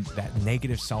 when that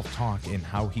negative self-talk and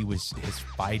how he was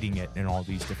fighting it in all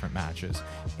these different matches,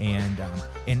 and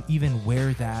even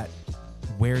where that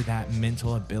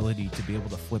mental ability to be able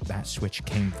to flip that switch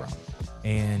came from.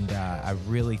 And I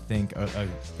really think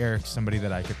Eric's somebody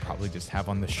that I could probably just have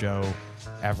on the show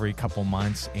every couple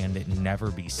months and it never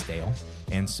be stale.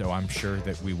 And so I'm sure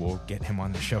that we will get him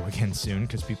on the show again soon,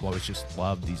 because people always just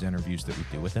love these interviews that we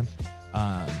do with him.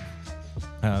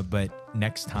 But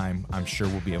next time, I'm sure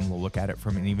we'll be able to look at it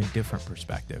from an even different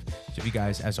perspective. So if you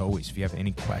guys, as always, if you have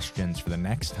any questions for the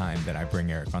next time that I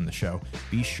bring Eric on the show,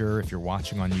 be sure, if you're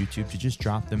watching on YouTube, to just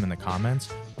drop them in the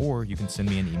comments, or you can send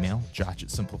me an email,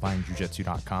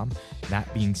 josh@simplifyingjujitsu.com.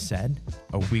 That being said,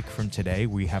 a week from today,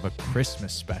 we have a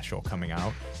Christmas special coming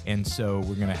out. And so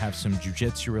we're going to have some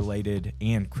jiu-jitsu related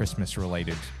and Christmas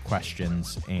related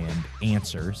questions and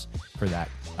answers for that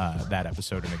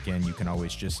episode. And again, you can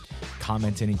always just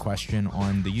comment any question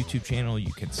on the YouTube channel.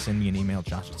 You can send me an email,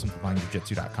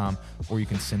 josh@simplifyingjujitsu.com, or you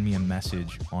can send me a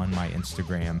message on my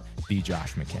Instagram,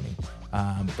 @thejoshmckinney.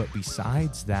 But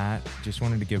besides that, just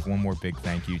wanted to give one more big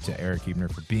thank you to Eric Huebner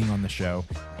for being on the show,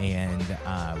 and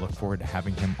look forward to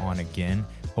having him on again.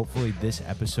 Hopefully this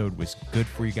episode was good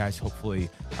for you guys. Hopefully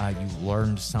you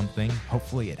learned something.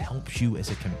 Hopefully it helps you as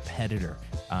a competitor.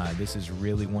 This is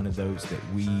really one of those that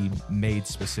we made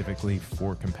specifically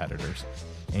for competitors.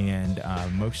 And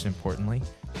most importantly,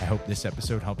 I hope this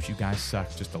episode helps you guys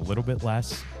suck just a little bit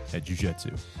less at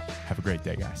jiu-jitsu. Have a great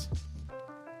day, guys.